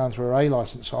 going through her A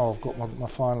licence, I've got my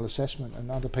final assessment,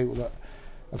 and other people that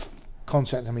have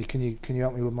contacted me, can you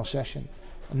help me with my session?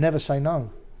 I never say no.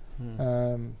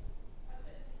 And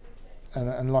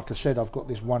like I said, I've got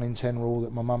this 1 in 10 rule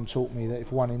that my mum taught me, that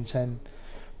if 1 in 10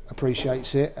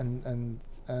 appreciates it and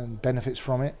benefits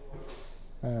from it,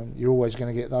 you're always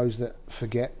going to get those that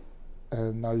forget,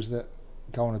 and those that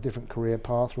go on a different career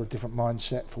path or a different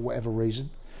mindset for whatever reason,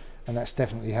 and that's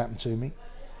definitely happened to me.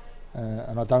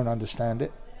 And I don't understand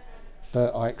it,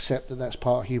 but I accept that that's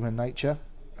part of human nature.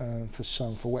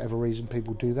 For whatever reason,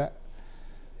 people do that,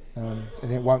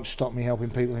 and it won't stop me helping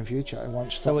people in future. It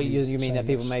won't stop. So me you mean that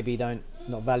people this. maybe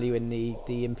not valuing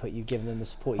the input you've given them, the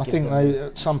support you've given them? I them?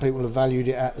 think some people have valued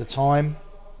it at the time,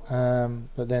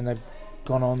 but then they've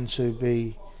gone on to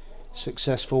be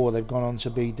successful, or they've gone on to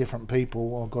be different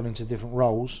people, or gone into different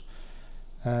roles,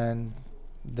 and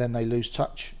then they lose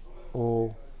touch,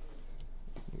 or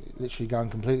literally going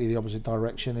completely the opposite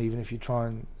direction. Even if you try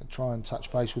and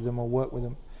touch base with them or work with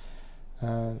them,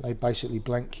 they basically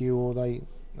blank you, or they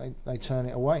turn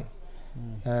it away.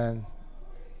 And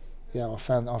yeah, I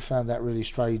found that really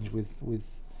strange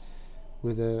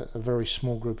with a very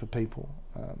small group of people.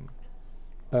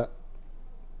 But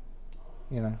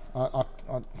you know,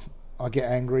 I get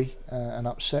angry and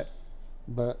upset,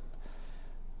 but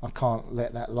I can't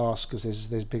let that last, because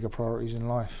there's bigger priorities in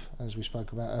life, as we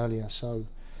spoke about earlier. So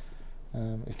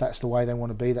if that's the way they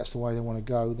want to be, that's the way they want to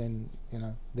go, then you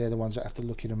know, they're the ones that have to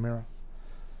look in a mirror.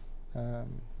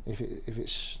 If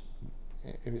it's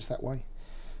that way.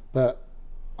 But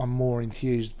I'm more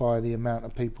enthused by the amount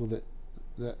of people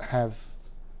that have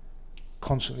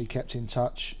constantly kept in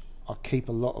touch. I keep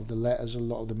a lot of the letters, a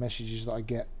lot of the messages that I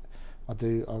get.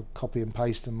 I copy and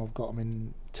paste them. I've got them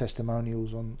in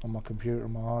testimonials on my computer,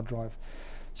 on my hard drive.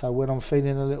 So when I'm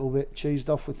feeling a little bit cheesed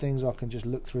off with things, I can just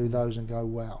look through those and go,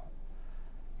 wow,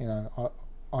 you know,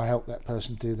 I helped that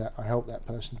person do that. I helped that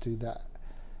person do that.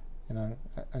 You know,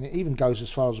 and it even goes as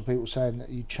far as the people saying that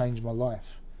you changed my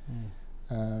life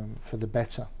for the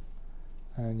better,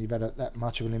 and you've had that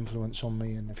much of an influence on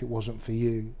me, and if it wasn't for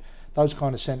you, those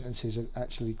kind of sentences are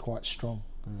actually quite strong.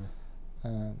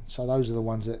 So those are the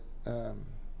ones that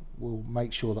will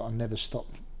make sure that I never stop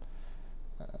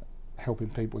helping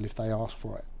people if they ask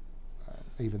for it,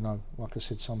 even though, like I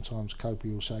said, sometimes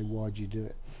Kopi will say, why'd you do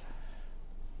it?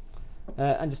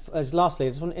 And just as lastly, I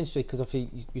just want to interest you, because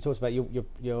obviously you talked about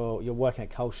you're working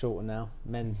at Charlton now,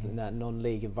 men's in that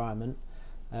non-league environment.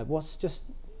 What's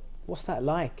that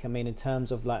like? I mean, in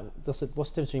terms of like, what's the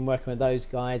difference between working with those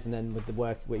guys and then with the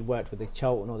work we worked with the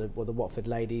Charlton or the Watford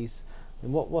Ladies?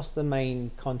 And what's the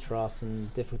main contrasts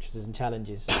and differences and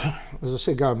challenges? As I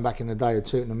said, going back in the day,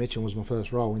 Charlton and Mitchell was my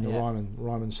first role in the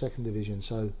Ryman second division,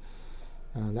 so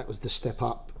that was the step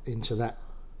up into that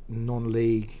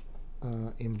non-league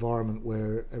environment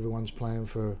where everyone's playing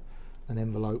for an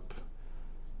envelope.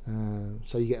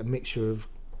 So you get a mixture of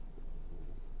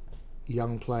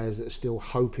young players that are still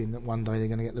hoping that one day they're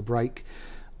going to get the break,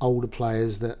 older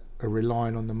players that are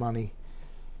relying on the money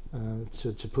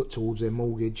to put towards their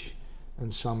mortgage,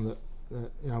 and some that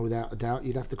you know, without a doubt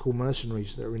you'd have to call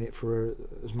mercenaries, that are in it for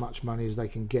as much money as they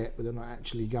can get, but they're not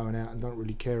actually going out and don't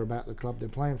really care about the club they're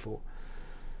playing for.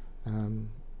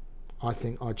 I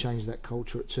think I changed that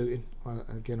culture at Tooting. I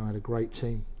had a great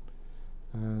team.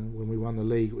 When we won the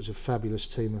league, it was a fabulous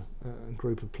team, a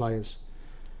group of players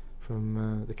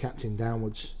from the captain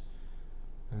downwards.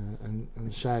 And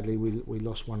sadly, we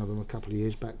lost one of them a couple of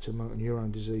years back to motor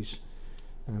neurone disease.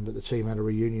 But the team had a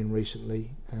reunion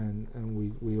recently, and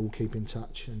we all keep in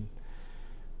touch.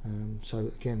 And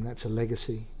so again, that's a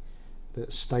legacy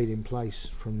that stayed in place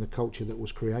from the culture that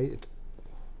was created.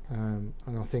 And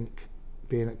I think,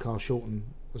 being at Charlton,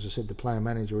 as I said, the player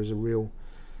manager is a real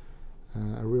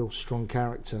strong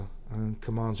character and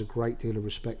commands a great deal of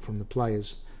respect from the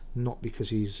players, not because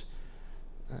he's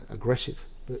aggressive,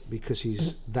 but because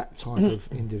he's that type of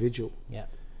individual. Yeah,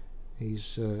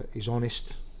 he's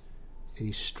honest,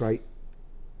 he's straight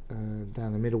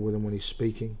down the middle with them when he's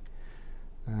speaking.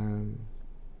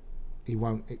 He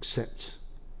won't accept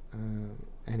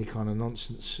any kind of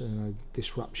nonsense,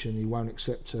 disruption. He won't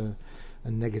accept a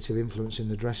negative influence in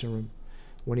the dressing room.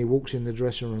 When he walks in the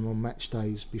dressing room on match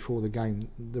days before the game,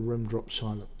 the room drops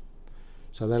silent.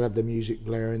 So they'll have the music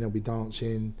blaring, they'll be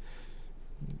dancing,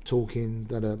 talking,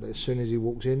 but as soon as he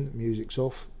walks in, music's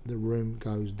off, the room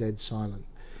goes dead silent.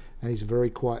 And he's a very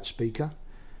quiet speaker,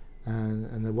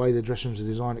 and the way the dressing rooms are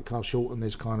designed at Charlton,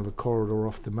 there's kind of a corridor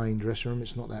off the main dressing room.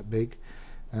 It's not that big,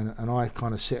 and I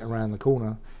kind of sit around the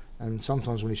corner, and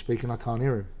sometimes when he's speaking I can't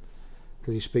hear him.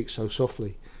 because he speaks so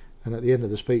softly. And at the end of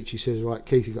the speech, he says, "Right,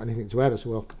 Keith, you got anything to add?" I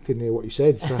said, "Well, I didn't hear what you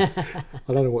said, so I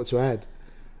don't know what to add."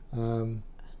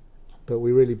 But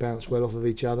we really bounce well off of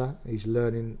each other. He's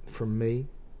learning from me,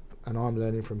 and I'm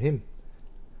learning from him.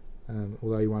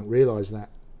 Although he won't realise that.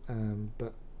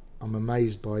 But I'm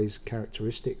amazed by his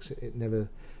characteristics. It never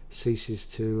ceases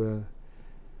to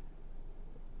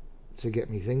get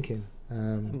me thinking.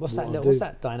 What's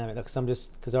that dynamic?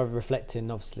 Because I'm reflecting,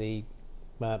 obviously.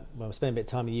 Well, spending a bit of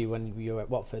time with you when you were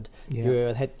at Watford.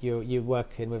 Yeah. You're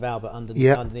working with Albert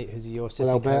underneath, who's your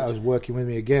assistant coach. Alberto's working with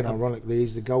me again. Ironically,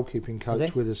 he's the goalkeeping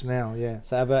coach with us now. Yeah.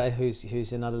 So Alberto,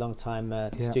 who's another long time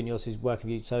student yours, who's working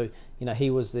with you. So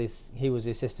he was the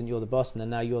assistant. You're the boss, and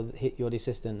then now you're the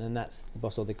assistant, and that's the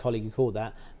boss or the colleague you call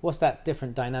that. What's that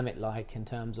different dynamic like in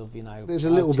terms of There's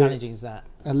how challenging is that?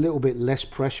 A little bit less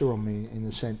pressure on me in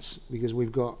the sense because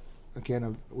we've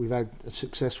had a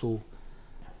successful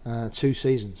 2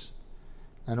 seasons,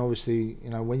 and obviously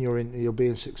when you're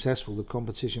being successful, the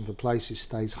competition for places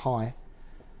stays high,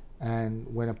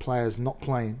 and when a player's not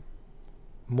playing,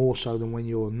 more so than when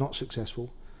you're not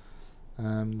successful,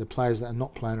 the players that are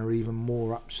not playing are even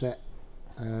more upset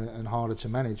and harder to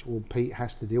manage. Well, Pete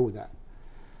has to deal with that,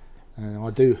 and I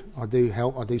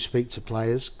do speak to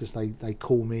players because they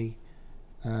call me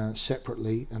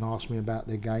separately and ask me about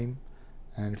their game.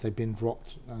 And if they've been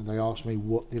dropped, they ask me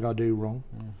what did I do wrong.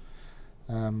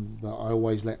 But I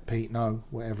always let Pete know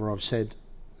whatever I've said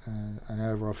and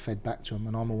however I've fed back to him,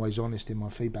 and I'm always honest in my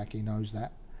feedback. He knows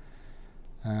that.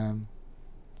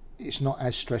 It's not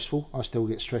as stressful. I still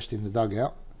get stressed in the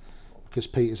dugout because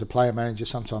Pete is a player manager.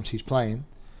 Sometimes he's playing,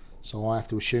 so I have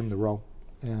to assume the role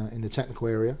in the technical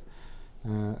area.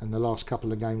 And the last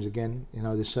couple of games again,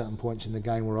 there's certain points in the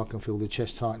game where I can feel the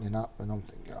chest tightening up, and I'm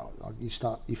thinking,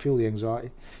 you feel the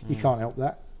anxiety. You can't help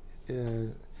that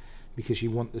because you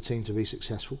want the team to be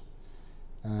successful.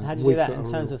 How do you do that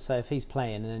in terms of, say, if he's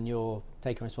playing and then you're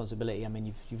taking responsibility? I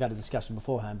mean, you've had a discussion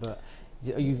beforehand, but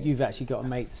you've actually got to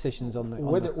make decisions on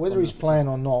whether he's playing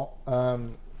or not.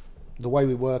 The way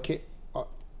we work it,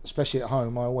 especially at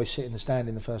home, I always sit in the stand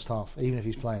in the first half, even if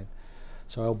he's playing.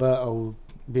 So Alberto will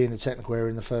be in the technical area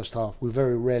in the first half. We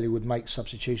very rarely would make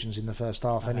substitutions in the first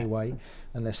half anyway,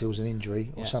 unless there was an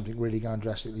injury or something really going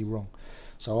drastically wrong.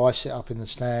 So I sit up in the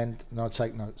stand and I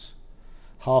take notes.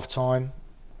 Half time,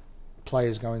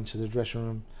 players go into the dressing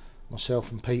room.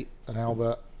 Myself and Pete and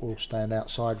Albert will stand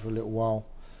outside for a little while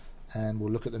and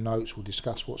we'll look at the notes, we'll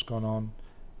discuss what's gone on.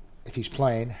 If he's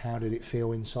playing, how did it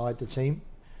feel inside the team,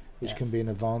 which can be an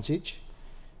advantage.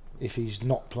 If he's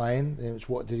not playing, then it's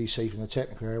what did he see from the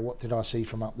technical area, what did I see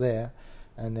from up there,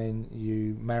 and then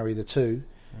you marry the two,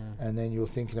 and then you're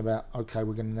thinking about, okay,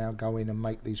 we're going to now go in and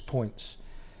make these points.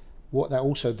 What that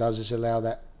also does is allow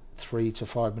that 3 to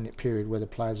 5 minute period where the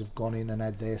players have gone in and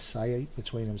had their say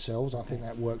between themselves. I think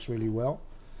that works really well.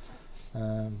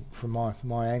 From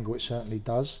my angle, it certainly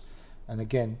does. And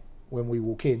again, when we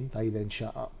walk in, they then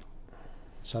shut up.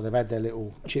 So they've had their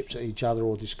little chips at each other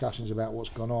or discussions about what's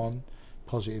gone on,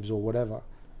 positives or whatever,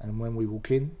 and when we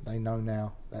walk in, they know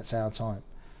now that's our time.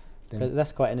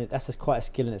 That's quite a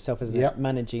skill in itself, isn't it?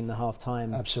 Managing the half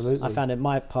time. Absolutely. I found it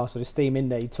my pass with steam in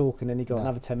there. You talk and then you got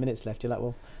another 10 minutes left. You're like,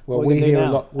 well, we hear a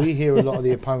lot. We hear a lot of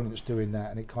the opponents doing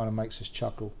that, and it kind of makes us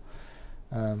chuckle.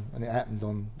 And it happened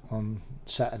on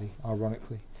Saturday,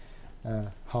 ironically,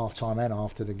 half time and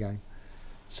after the game.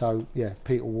 So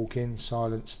Pete will walk in,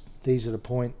 silence. These are the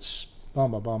points.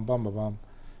 Bum bum bum bum bum bum.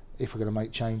 If we're going to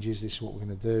make changes, this is what we're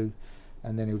going to do.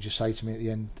 And then he'll just say to me at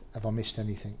the end, have I missed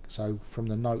anything? So from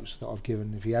the notes that I've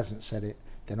given, if he hasn't said it,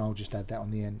 then I'll just add that on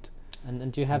the end.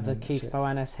 And do you have the Keith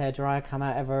Boanas hairdryer come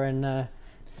out ever and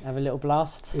have a little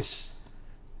blast? It's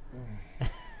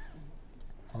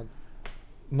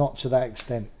not to that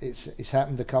extent. It's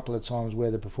happened a couple of times where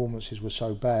the performances were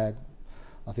so bad.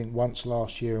 I think once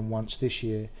last year and once this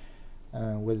year,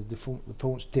 where the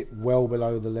performance dipped well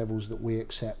below the levels that we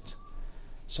accept.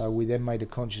 So we then made a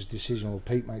conscious decision, or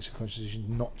Pete makes a conscious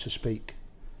decision not to speak.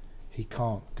 He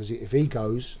can't, because if he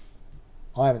goes,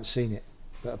 I haven't seen it,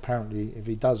 but apparently if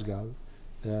he does go,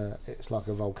 it's like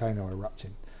a volcano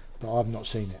erupting, but I've not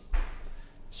seen it.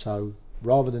 So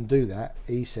rather than do that,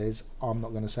 he says, I'm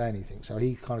not going to say anything. So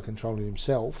he kind of controlling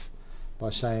himself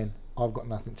by saying, I've got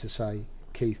nothing to say,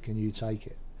 Keith, can you take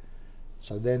it?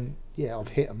 So then, I've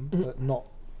hit him, but not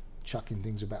chucking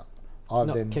things about.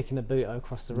 Kicking a boot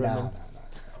across the room. No.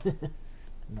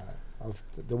 No,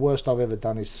 the worst I've ever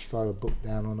done is throw a book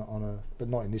down on a, but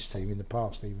not in this team. In the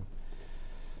past, even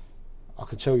I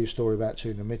could tell you a story about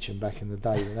Tuna Mitchum back in the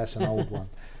day, but that's an old one.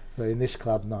 But in this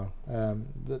club, no.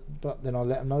 But then I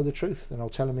let them know the truth, and I'll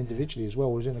tell them individually as well.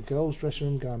 I was in a girls' dressing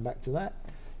room. Going back to that,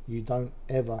 you don't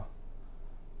ever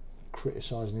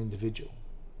criticise an individual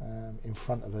in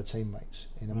front of her teammates.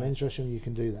 In a men's dressing room, you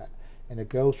can do that. In a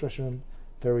girls' dressing room,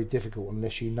 very difficult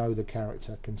unless you know the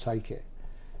character can take it.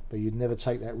 But you'd never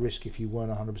take that risk if you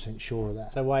weren't 100% sure of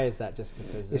that. So why is that? Just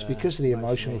because it's because of the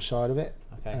emotional side of it.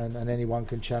 Okay. And anyone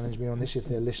can challenge me on this if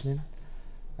they're listening.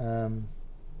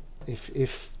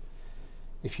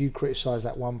 If you criticise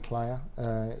that one player,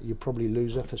 you'll probably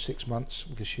lose her for 6 months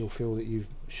because she'll feel that you've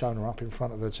shown her up in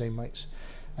front of her teammates,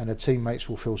 and her teammates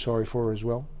will feel sorry for her as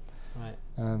well.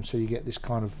 Right. So you get this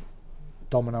kind of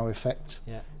domino effect.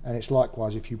 Yeah. And it's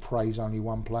likewise if you praise only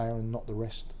one player and not the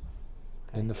rest,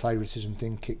 then the favouritism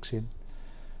thing kicks in.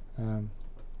 I'm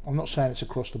not saying it's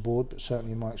across the board, but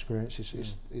certainly in my experience,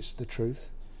 it's the truth.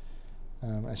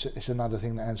 It's another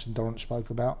thing that Anson Dorrance spoke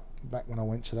about back when I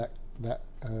went to that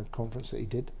conference that he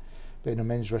did. But in a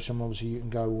men's dressing room, obviously you can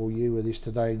go, well, you were this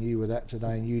today and you were that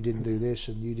today and you didn't do this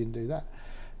and you didn't do that.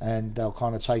 And they'll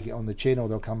kind of take it on the chin, or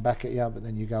they'll come back at you, but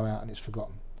then you go out and it's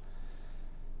forgotten.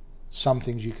 Some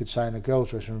things you could say in a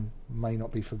girls' dressing room may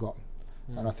not be forgotten.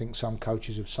 And I think some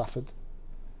coaches have suffered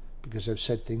because they've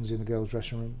said things in the girls'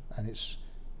 dressing room and it's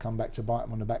come back to bite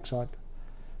them on the backside,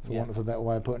 for want of a better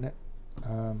way of putting it.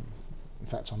 In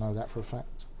fact, I know that for a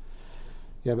fact.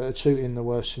 Yeah, but a toot in the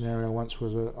worst scenario once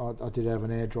was I did have an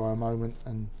air dryer moment,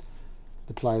 and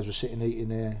the players were sitting eating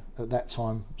their, at that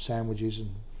time, sandwiches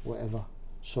and whatever,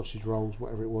 sausage rolls,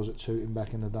 whatever it was at Tooting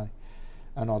back in the day.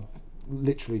 And I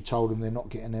literally told them they're not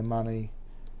getting their money,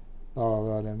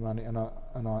 their money, and I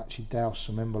actually doused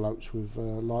some envelopes with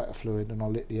lighter fluid, and I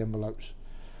lit the envelopes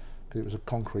because it was a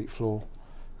concrete floor,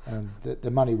 and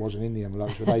the money wasn't in the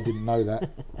envelopes, but they didn't know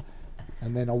that.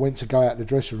 And then I went to go out the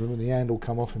dressing room, and the handle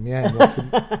come off in my hand.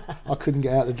 I couldn't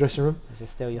get out the dressing room. So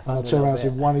steal your and I turned around and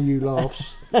said, "One of you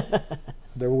laughs."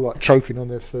 They're all like choking on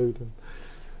their food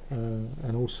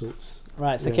and all sorts.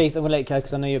 Right, so Keith, I'm going to let you go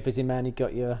because I know you're a busy man. You've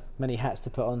got your many hats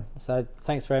to put on. So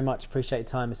thanks very much. Appreciate your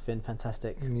time. It's been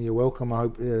fantastic. You're welcome. I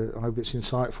hope it's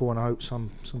insightful, and I hope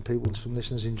some people, some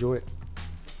listeners enjoy it.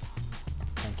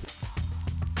 Thank you.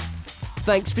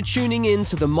 Thanks for tuning in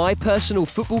to the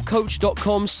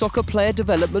MyPersonalFootballCoach.com Soccer Player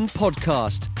Development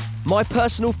Podcast.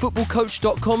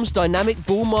 MyPersonalFootballCoach.com's Dynamic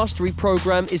Ball Mastery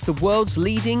Program is the world's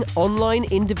leading online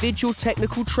individual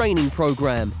technical training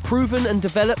program, proven and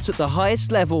developed at the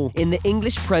highest level in the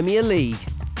English Premier League.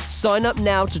 Sign up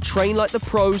now to train like the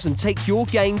pros and take your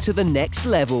game to the next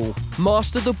level.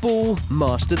 Master the ball,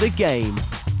 master the game.